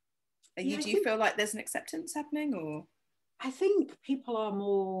that? Do you feel like there's an acceptance happening, or? I think people are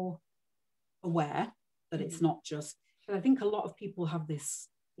more aware that it's not just, I think a lot of people have this,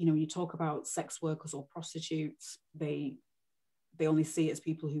 when you talk about sex workers or prostitutes, they only see it as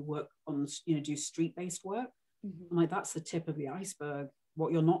people who work on, do street-based work. And like, that's the tip of the iceberg.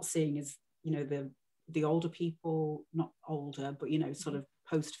 What you're not seeing is, the older people, not older, but, sort of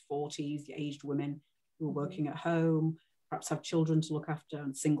post-40s, the aged women who are working at home, perhaps have children to look after,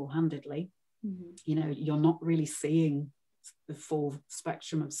 and single-handedly. You're not really seeing the full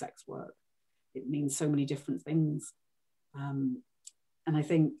spectrum of sex work. It means so many different things. And I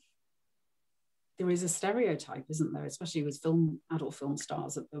think there is a stereotype, isn't there, especially with adult film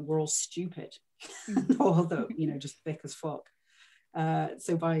stars, that we're all stupid, or that, just thick as fuck.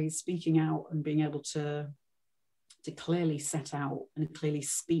 So by speaking out and being able to clearly set out and clearly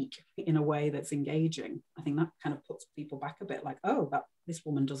speak in a way that's engaging, I think that kind of puts people back a bit, like, oh, this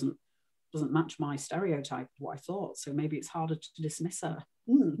woman doesn't match my stereotype of what I thought, so maybe it's harder to dismiss her.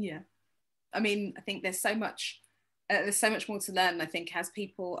 Yeah, I mean, I think there's so much more to learn. I think as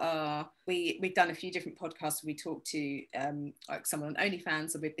people are, we've done a few different podcasts. We talked to like someone on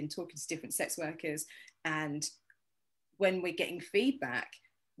OnlyFans, and we've been talking to different sex workers, and when we're getting feedback,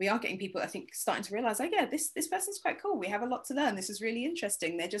 we are getting people, I think, starting to realize, oh yeah, this person's quite cool. We have a lot to learn. This is really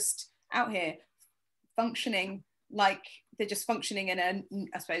interesting. They're just out here functioning like they're just functioning in a,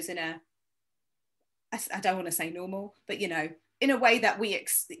 I suppose, I don't want to say normal, but in a way that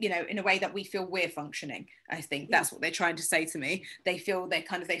in a way that we feel we're functioning. I think that's what they're trying to say to me. They feel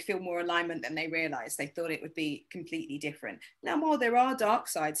more alignment than they realize. They thought it would be completely different. Now, while there are dark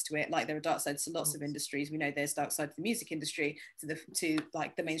sides to it, like there are dark sides to lots of industries, we know there's dark side to the music industry, to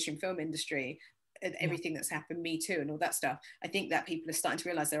like the mainstream film industry. everything that's happened, Me Too and all that stuff, I think that people are starting to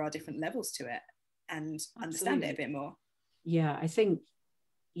realize there are different levels to it and understand it a bit more. Yeah, I think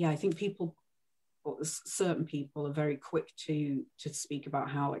people, or certain people, are very quick to speak about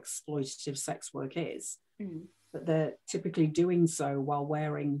how exploitative sex work is, but they're typically doing so while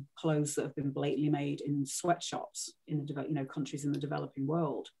wearing clothes that have been blatantly made in sweatshops in the countries in the developing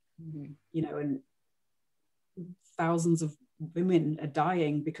world. And thousands of women are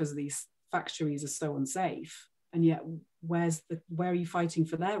dying because these factories are so unsafe, and yet where are you fighting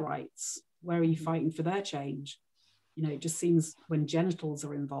for their rights? Where are you fighting for their change? It just seems when genitals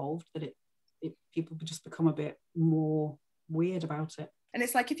are involved that people just become a bit more weird about it. And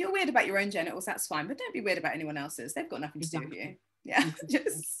it's like, if you're weird about your own genitals, that's fine, but don't be weird about anyone else's. They've got nothing to do with you. Yeah. Exactly.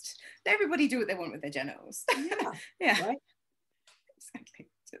 Just let everybody do what they want with their genitals. Yeah. Right. Exactly.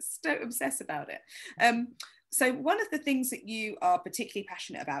 Just don't obsess about it. So one of the things that you are particularly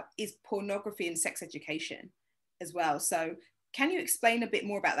passionate about is pornography and sex education as well. So can you explain a bit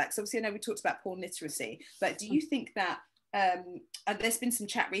more about that? Because obviously I know we talked about porn literacy, but do you think that there's been some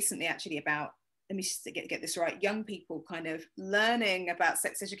chat recently actually about, let me just get this right, young people kind of learning about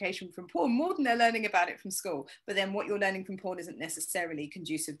sex education from porn more than they're learning about it from school, but then what you're learning from porn isn't necessarily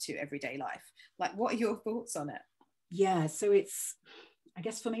conducive to everyday life. Like, what are your thoughts on it? Yeah, so I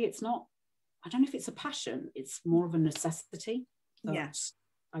guess for me, it's not, I don't know if it's a passion, it's more of a necessity that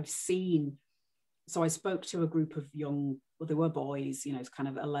I've seen. So I spoke to a group of they were boys, it's kind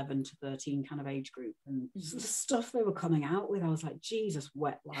of 11 to 13 kind of age group, and the stuff they were coming out with, I was like, Jesus,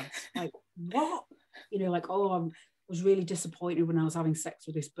 wet lads, like what? Like, oh, I was really disappointed when I was having sex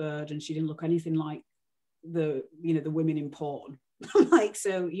with this bird and she didn't look anything like the women in porn. Like,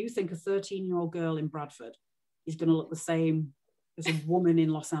 so you think a 13-year-old girl in Bradford is going to look the same as a woman in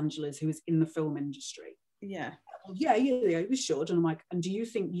Los Angeles who is in the film industry? Yeah, we should. And I'm like, and do you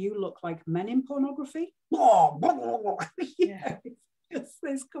think you look like men in pornography? It's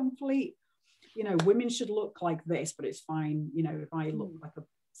this complete, women should look like this, but it's fine, if I look like a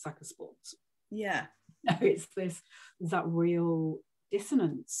sack of sports. Yeah. It's there's that real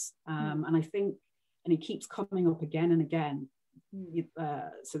dissonance. And I think, and it keeps coming up again and again.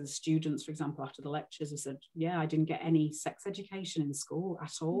 So the students, for example, after the lectures have said, I didn't get any sex education in school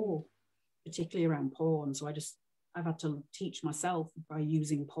at all, particularly around porn. So I've had to teach myself by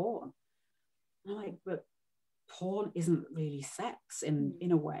using porn. And I'm like, but porn isn't really sex in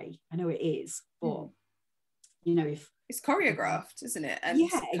a way. I know it is, but if it's choreographed, isn't it?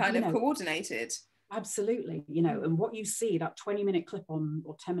 And kind of coordinated. Absolutely. And what you see, that 20-minute clip on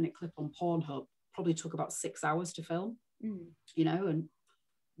or 10-minute clip on Pornhub probably took about 6 hours to film. And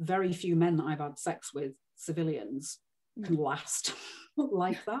very few men that I've had sex with, civilians, can last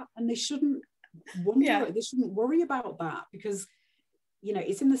like that, and they shouldn't they shouldn't worry about that, because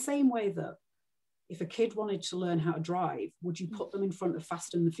it's in the same way that if a kid wanted to learn how to drive, would you put them in front of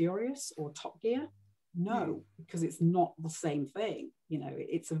Fast and the Furious or Top Gear? No, because it's not the same thing.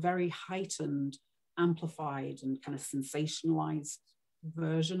 It's a very heightened, amplified, and kind of sensationalized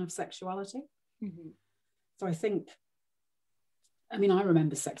version of sexuality. So I think, I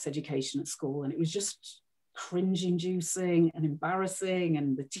remember sex education at school, and it was just cringe-inducing and embarrassing,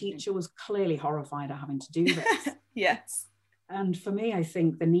 and the teacher was clearly horrified at having to do this. Yes. And for me, I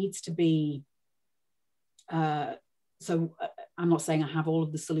think there needs to be, I'm not saying I have all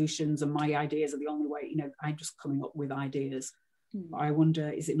of the solutions and my ideas are the only way, I'm just coming up with ideas. But I wonder,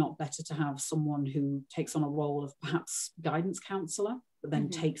 is it not better to have someone who takes on a role of perhaps guidance counsellor, but then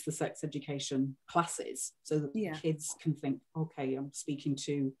takes the sex education classes so that kids can think, okay, I'm speaking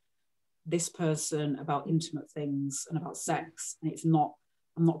to this person about intimate things and about sex, and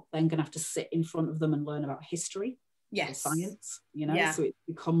I'm not then going to have to sit in front of them and learn about history or science, so it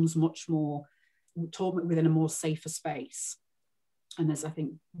becomes much more taught within a more safer space. And I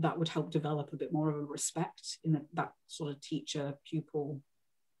think that would help develop a bit more of a respect in that sort of teacher pupil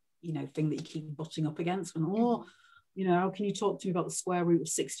thing that you keep butting up against, and how can you talk to me about the square root of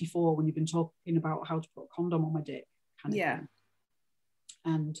 64 when you've been talking about how to put a condom on my dick, kind of thing.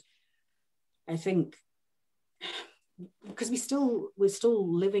 And I think because we're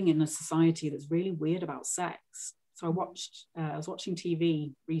still living in a society that's really weird about sex. So I was watching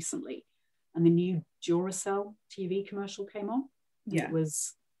TV recently, and the new Duracell TV commercial came on. And it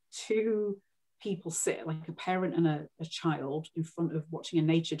was two people sit, like a parent and a child, in front of watching a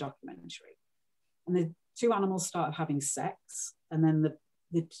nature documentary, and the two animals start having sex, and then the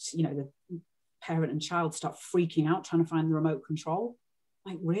parent and child start freaking out trying to find the remote control.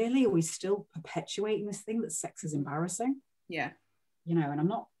 Like, really, are we still perpetuating this thing that sex is embarrassing? And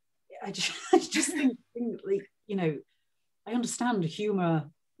I just think like, I understand humor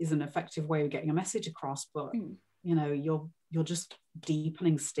is an effective way of getting a message across, but you know, you're just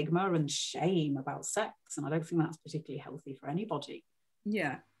deepening stigma and shame about sex, and I don't think that's particularly healthy for anybody.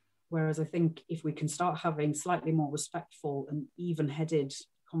 Yeah. Whereas I think if we can start having slightly more respectful and even-headed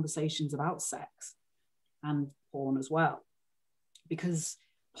conversations about sex and porn as well, because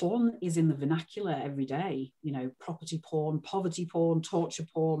porn is in the vernacular every day, you know, property porn, poverty porn, torture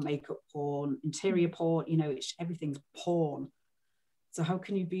porn, makeup porn, interior porn, you know, everything's porn. So how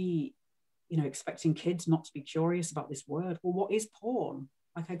can you be, you know, expecting kids not to be curious about this word? Well, what is porn?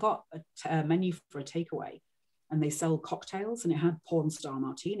 Like, I got a menu for a takeaway and they sell cocktails and it had porn star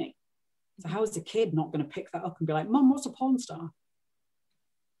martini. So how is a kid not going to pick that up and be like, Mum, what's a porn star?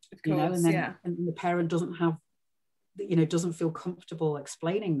 Of course, you know, and then yeah. and the parent doesn't have, you know, doesn't feel comfortable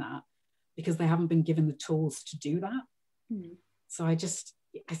explaining that because they haven't been given the tools to do that. So I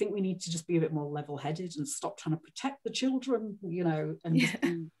think we need to just be a bit more level-headed and stop trying to protect the children, you know, and just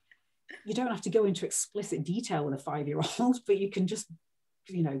you don't have to go into explicit detail with a 5-year-old, but you can just,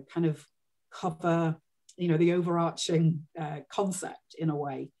 you know, kind of cover, you know, the overarching concept in a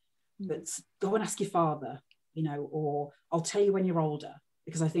way that's, go and ask your father, you know, or I'll tell you when you're older,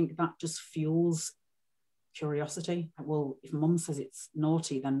 because I think that just fuels curiosity. Well, if Mum says it's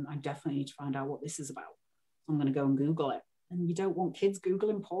naughty, then I definitely need to find out what this is about. I'm going to go and Google it. And you don't want kids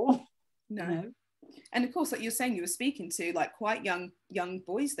Googling porn. No. You know? And of course, like you're saying, you were speaking to like quite young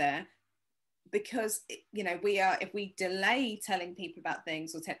boys there, because, you know, if we delay telling people about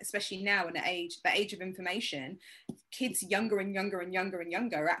things, or especially now in the age of information, kids younger and younger and younger and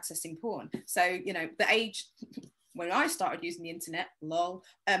younger are accessing porn. So, you know, the age when I started using the internet, lol,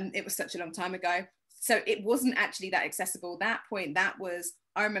 it was such a long time ago. So it wasn't actually that accessible. That point,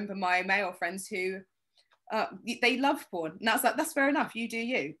 I remember my male friends who, they loved porn. And I was like, that's fair enough, you do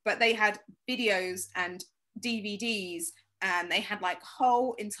you. But they had videos and DVDs, and they had like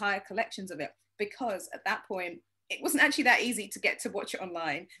whole entire collections of it, because at that point, it wasn't actually that easy to get to watch it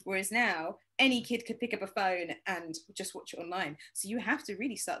online. Whereas now, any kid could pick up a phone and just watch it online. So you have to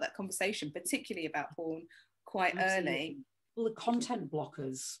really start that conversation, particularly about porn, quite early. Well, the content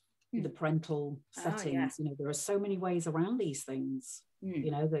blockers, the parental settings, you know, there are so many ways around these things.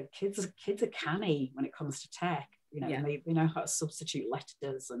 You know, the kids are canny when it comes to tech, you know, and they know how to substitute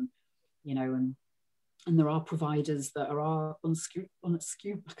letters, and, you know, and there are providers that are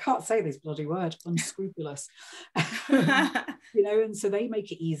I can't say this bloody word, unscrupulous, you know, and so they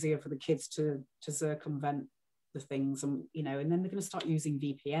make it easier for the kids to circumvent the things, and, you know, and then they're going to start using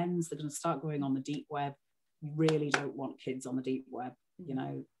VPNs, they're going to start going on the deep web. You really don't want kids on the deep web, you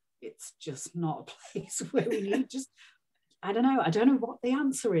know, it's just not a place where we need just, I don't know what the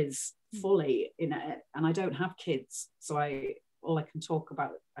answer is fully in it, and I don't have kids, so I have to talk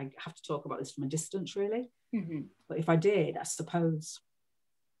about this from a distance, really. But if I did, I suppose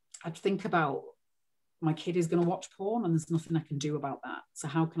I'd think about, my kid is going to watch porn and there's nothing I can do about that, so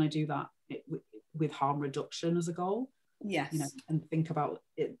how can I do that with harm reduction as a goal? Yes. You know, and think about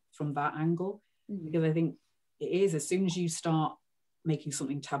it from that angle, because I think it is, as soon as you start making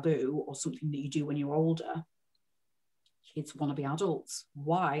something taboo or something that you do when you're older, kids want to be adults.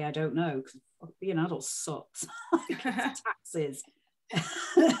 Why? I don't know, because being an adult sucks. Taxes,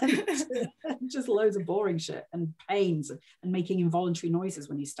 just loads of boring shit and pains, and making involuntary noises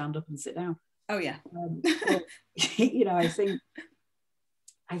when you stand up and sit down. Oh yeah. But, you know, I think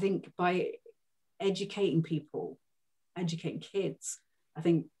by educating kids, I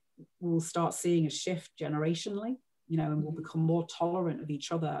think we'll start seeing a shift generationally, you know, and we'll become more tolerant of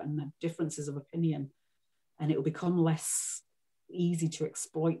each other and the differences of opinion, and it will become less easy to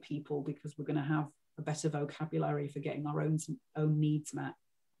exploit people, because we're going to have a better vocabulary for getting our own needs met.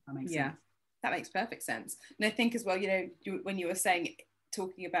 That makes sense. That makes perfect sense. And I think as well, you know, when you were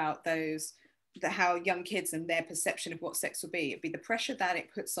talking about how young kids and their perception of what sex will be, it'd be the pressure that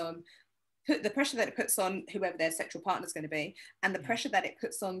it puts on whoever their sexual partner is going to be, and the pressure that it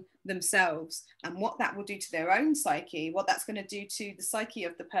puts on themselves, and what that will do to their own psyche, what that's going to do to the psyche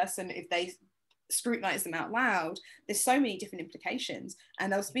of the person if they scrutinize them out loud. There's so many different implications.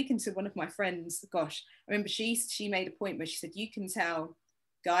 And I was speaking to one of my friends, gosh, I remember she made a point where she said, you can tell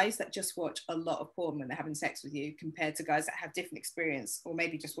guys that just watch a lot of porn when they're having sex with you compared to guys that have different experience, or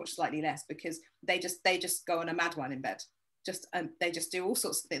maybe just watch slightly less, because they just go on a mad one in bed. They just do all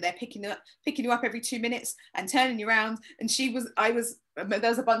sorts of things. They're picking you up every 2 minutes and turning you around. And there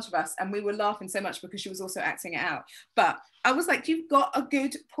was a bunch of us, and we were laughing so much because she was also acting it out. But I was like, you've got a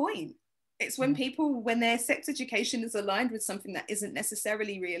good point. It's when their sex education is aligned with something that isn't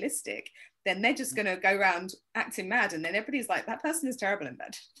necessarily realistic, then they're just going to go around acting mad, and then everybody's like, that person is terrible in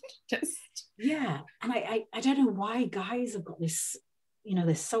bed. Yeah, and I don't know why guys have got this you know,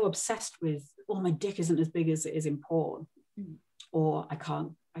 they're so obsessed with, well, my dick isn't as big as it is in porn, or I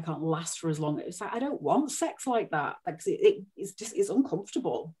can't last for as long. It's like, I don't want sex like that. Like, it's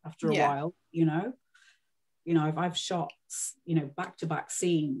uncomfortable after a while, you know. You know, if I've shot, you know, back-to-back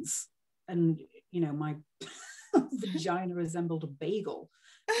scenes, and, you know, my vagina resembled a bagel.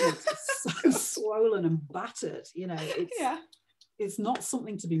 You know, it's so swollen and battered, you know, it's not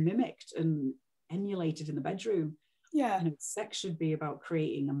something to be mimicked and emulated in the bedroom. You know, sex should be about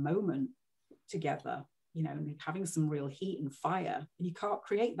creating a moment together, you know, and having some real heat and fire. And you can't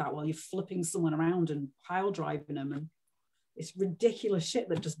create that while you're flipping someone around and pile driving them, and it's ridiculous shit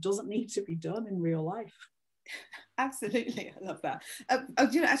that just doesn't need to be done in real life. Absolutely, I love that.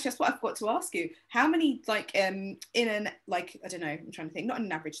 You know, actually, that's what I forgot to ask you. How many, like, in an, like, I don't know, I'm trying to think, not in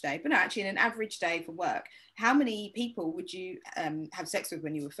an average day, but no, actually in an average day for work, how many people would you have sex with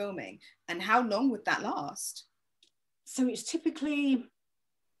when you were filming, and how long would that last? So it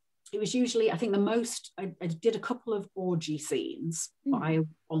was usually, I think the most, I did a couple of orgy scenes, but I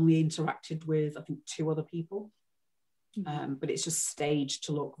only interacted with, I think, 2 other people. But it's just staged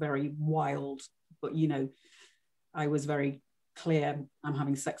to look very wild. But, you know, I was very clear, I'm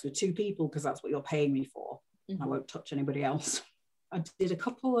having sex with 2 people because that's what you're paying me for. I won't touch anybody else. I did a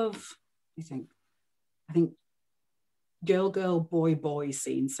couple of, I think girl, boy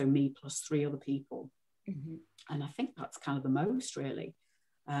scenes, so me plus 3 other people. And I think that's kind of the most, really.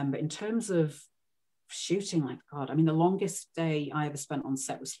 But in terms of shooting, like, God, I mean, the longest day I ever spent on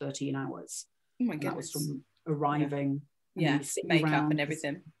set was 13 hours. Oh my goodness. And that was from arriving, makeup around, and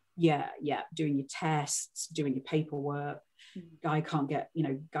everything. Doing your tests, doing your paperwork. Guy can't get, you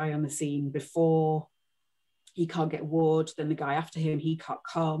know, guy on the scene before, he can't get wood, then the guy after him, he can't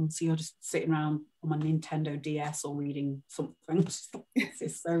come, so you're just sitting around on my Nintendo DS or reading something. This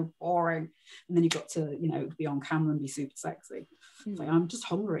is so boring. And then you've got to, you know, be on camera and be super sexy. It's like, I'm just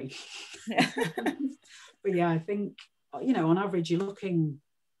hungry. But yeah, I think, you know, on average you're looking,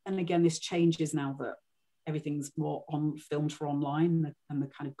 and again, this changes now that everything's more filmed for online, and the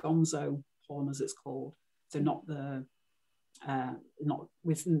kind of gonzo porn, as it's called, so not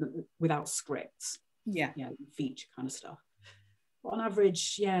without scripts, feature kind of stuff. But on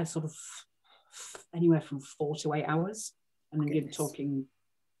average, sort of anywhere from 4 to 8 hours, and then you're talking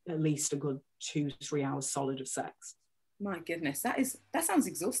at least a good 2-3 hours solid of sex. My goodness, that sounds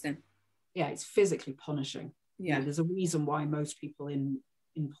exhausting. Yeah, it's physically punishing. You know, there's a reason why most people in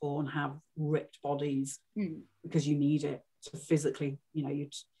porn have ripped bodies, because you need it to physically, you know,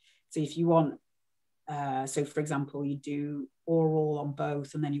 so if you want, so for example, you do oral on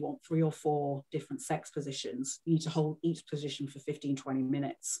both, and then you want 3 or 4 different sex positions. You need to hold each position for 15-20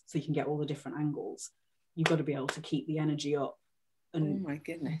 minutes so you can get all the different angles. You've got to be able to keep the energy up and, oh my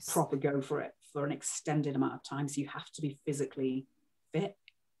goodness, proper go for it for an extended amount of time. So you have to be physically fit.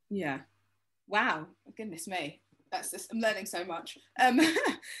 Wow, goodness me, that's just, I'm learning so much.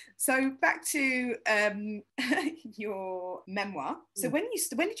 So back to your memoir. So when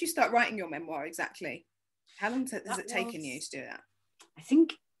did you start writing your memoir exactly? How long has it taken you to do that? I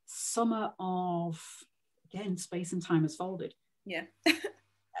think summer of, again, space and time has folded.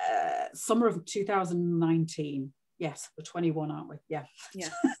 Summer of 2019. Yes, we're 21, aren't we? Yeah.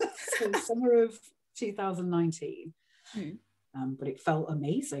 So summer of 2019. But it felt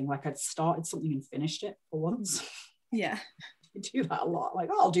amazing. Like I'd started something and finished it for once. I do that a lot. Like,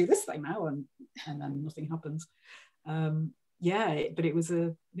 oh, I'll do this thing now, and then nothing happens. But it was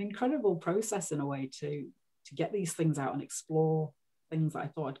an incredible process in a way to get these things out and explore things that I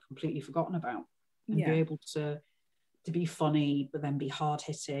thought I'd completely forgotten about, and be able to be funny, but then be hard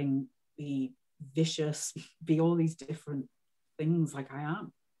hitting, be vicious, be all these different things like I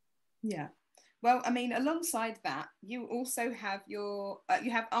am. Well, I mean, alongside that, you also have you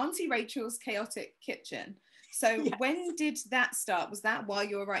have Auntie Rachel's Chaotic Kitchen. So when did that start? Was that while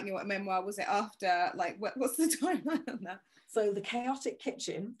you were writing your memoir? Was it after? Like, what's the timeline on that? So the Chaotic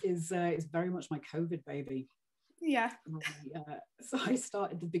Kitchen is very much my COVID baby. So I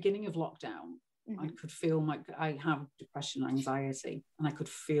started the beginning of lockdown. I could feel like I have depression, anxiety, and I could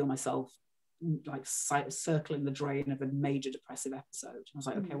feel myself like circling the drain of a major depressive episode. I was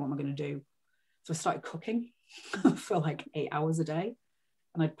like, okay, what am I going to do? So I started cooking for like 8 hours a day,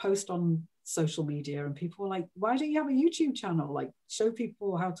 and I'd post on social media, and people were like, why don't you have a YouTube channel? Like, show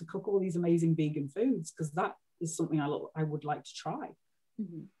people how to cook all these amazing vegan foods, because that is something I would like to try.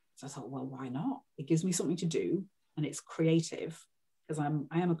 So I thought, well, why not? It gives me something to do, and it's creative, because I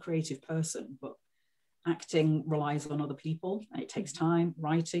am a creative person, but acting relies on other people, and it takes time.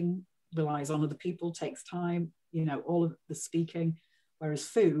 Writing relies on other people, takes time, you know, all of the speaking. Whereas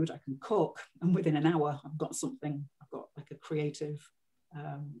food, I can cook, and within an hour, I've got like a creative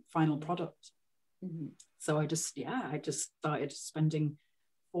final product. Mm-hmm. So I just started spending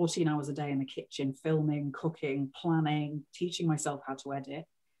 14 hours a day in the kitchen, filming, cooking, planning, teaching myself how to edit.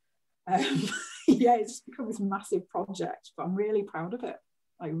 Yeah, it's just become this massive project, but I'm really proud of it.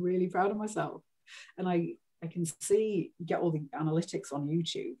 Like, really proud of myself. And I can see, get all the analytics on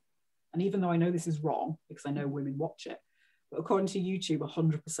YouTube. And even though I know this is wrong, because I know women watch it, but according to YouTube,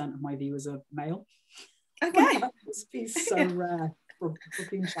 100% of my viewers are male. Okay. That must be so rare for a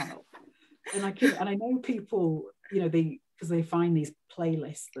cooking channel. And I know people, you know, because they find these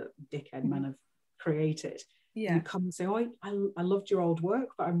playlists that dickhead men have created. Yeah. And you come and say, oh, I loved your old work,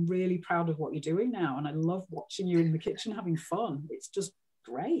 but I'm really proud of what you're doing now. And I love watching you in the kitchen having fun. It's just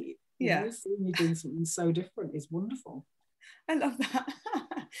great. You know, seeing you doing something so different is wonderful. I love that.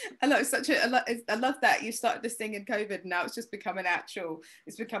 I love that you started this thing in COVID, and now it's just become an actual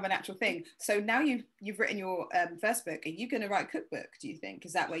thing. So now you've written your first book. Are you going to write a cookbook, do you think?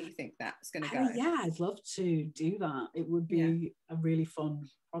 Is that where you think that's going to go? Yeah, I'd love to do that. It would be a really fun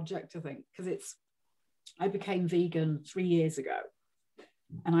project, I think, because I became vegan 3 years ago,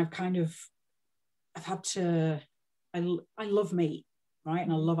 and I love meat, right?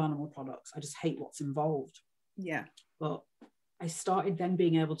 And I love animal products. I just hate what's involved. Yeah. But I started then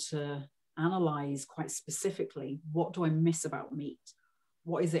being able to analyze quite specifically, what do I miss about meat?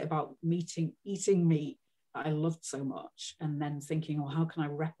 What is it about eating meat that I loved so much? And then thinking, well, how can I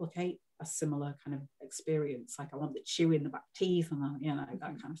replicate a similar kind of experience? Like, I want the chew in the back teeth and that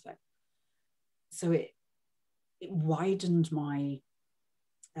kind of thing. So it widened my,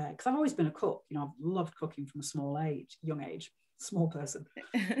 because I've always been a cook, you know, I've loved cooking from a young age, small person.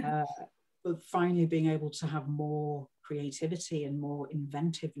 But finally being able to have more creativity and more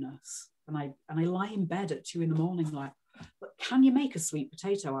inventiveness. And I lie in bed at 2 a.m. like, but can you make a sweet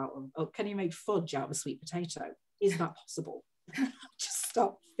potato or can you make fudge out of a sweet potato? Is that possible? Just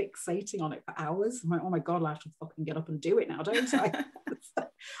stop fixating on it for hours. I'm like, oh my God, I have to fucking get up and do it now, don't I?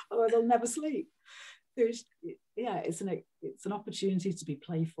 Otherwise I'll never sleep. It's an opportunity to be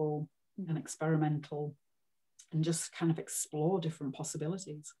playful and experimental and just kind of explore different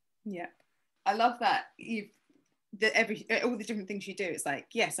possibilities. Yeah. I love that all the different things you do. It's like,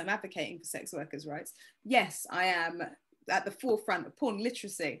 yes, I'm advocating for sex workers' rights. Yes, I am at the forefront of porn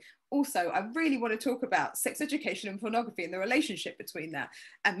literacy. Also, I really want to talk about sex education and pornography and the relationship between that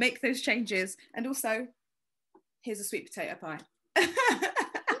and make those changes. And also, here's a sweet potato pie.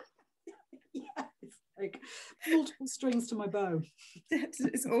 Yeah, it's like multiple strings to my bow.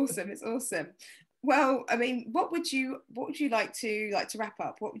 It's awesome. It's awesome. Well, I mean, what would you like to wrap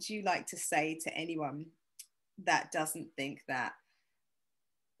up? What would you like to say to anyone that doesn't think that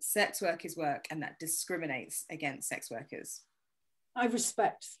sex work is work and that discriminates against sex workers? I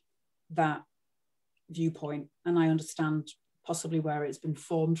respect that viewpoint, and I understand possibly where it's been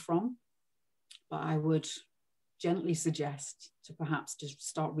formed from, but I would gently suggest to perhaps just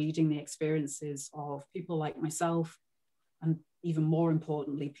start reading the experiences of people like myself, and even more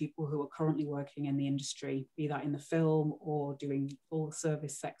importantly, people who are currently working in the industry, be that in the film or doing full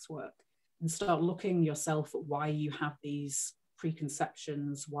service sex work, and start looking yourself at why you have these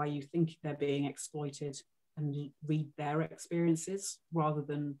preconceptions, why you think they're being exploited, and read their experiences rather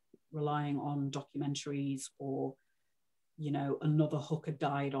than relying on documentaries or, you know, another hooker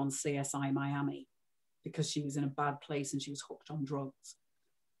died on CSI Miami because she was in a bad place and she was hooked on drugs.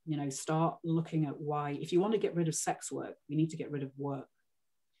 You know, start looking at why. If you want to get rid of sex work, you need to get rid of work.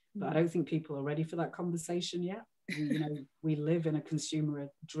 But I don't think people are ready for that conversation yet. We live in a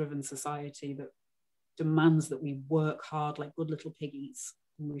consumer-driven society that demands that we work hard like good little piggies,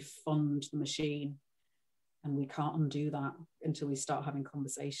 and we fund the machine, and we can't undo that until we start having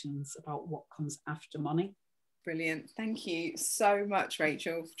conversations about what comes after money. Brilliant. Thank you so much,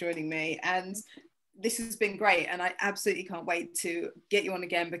 Rachel, for joining me. And this has been great, and I absolutely can't wait to get you on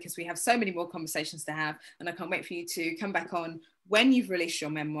again, because we have so many more conversations to have, and I can't wait for you to come back on when you've released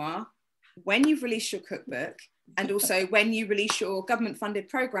your memoir, when you've released your cookbook, and also when you release your government-funded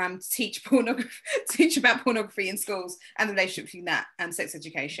program to teach about pornography in schools and the relationship between that and sex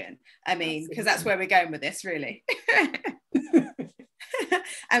education. I mean, because that's where we're going with this, really.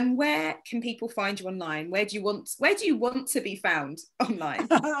 And where can people find you online? Where do you want to be found online?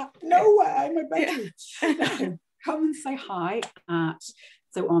 Nowhere, in my bedroom. No, come and say hi on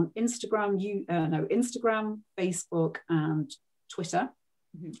Instagram, Instagram, Facebook, and Twitter.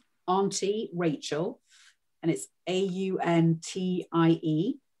 Mm-hmm. Auntie Rachel, and it's AUNTIE,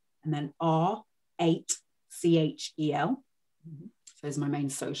 and then R8CHEL. Mm-hmm. So those are my main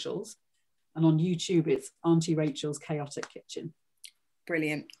socials. And on YouTube, it's Auntie Rachel's Chaotic Kitchen.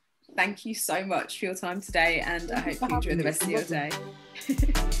 Brilliant. Thank you so much for your time today, and I hope you enjoy the rest of your day.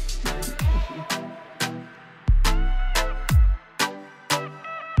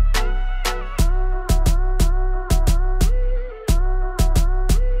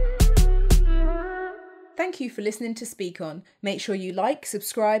 Thank you for listening to Speak On. Make sure you like,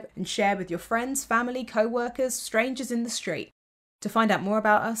 subscribe, and share with your friends, family, co-workers, strangers in the street. To find out more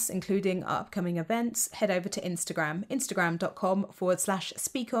about us, including our upcoming events, head over to Instagram,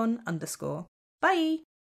 instagram.com/speakon_. Bye!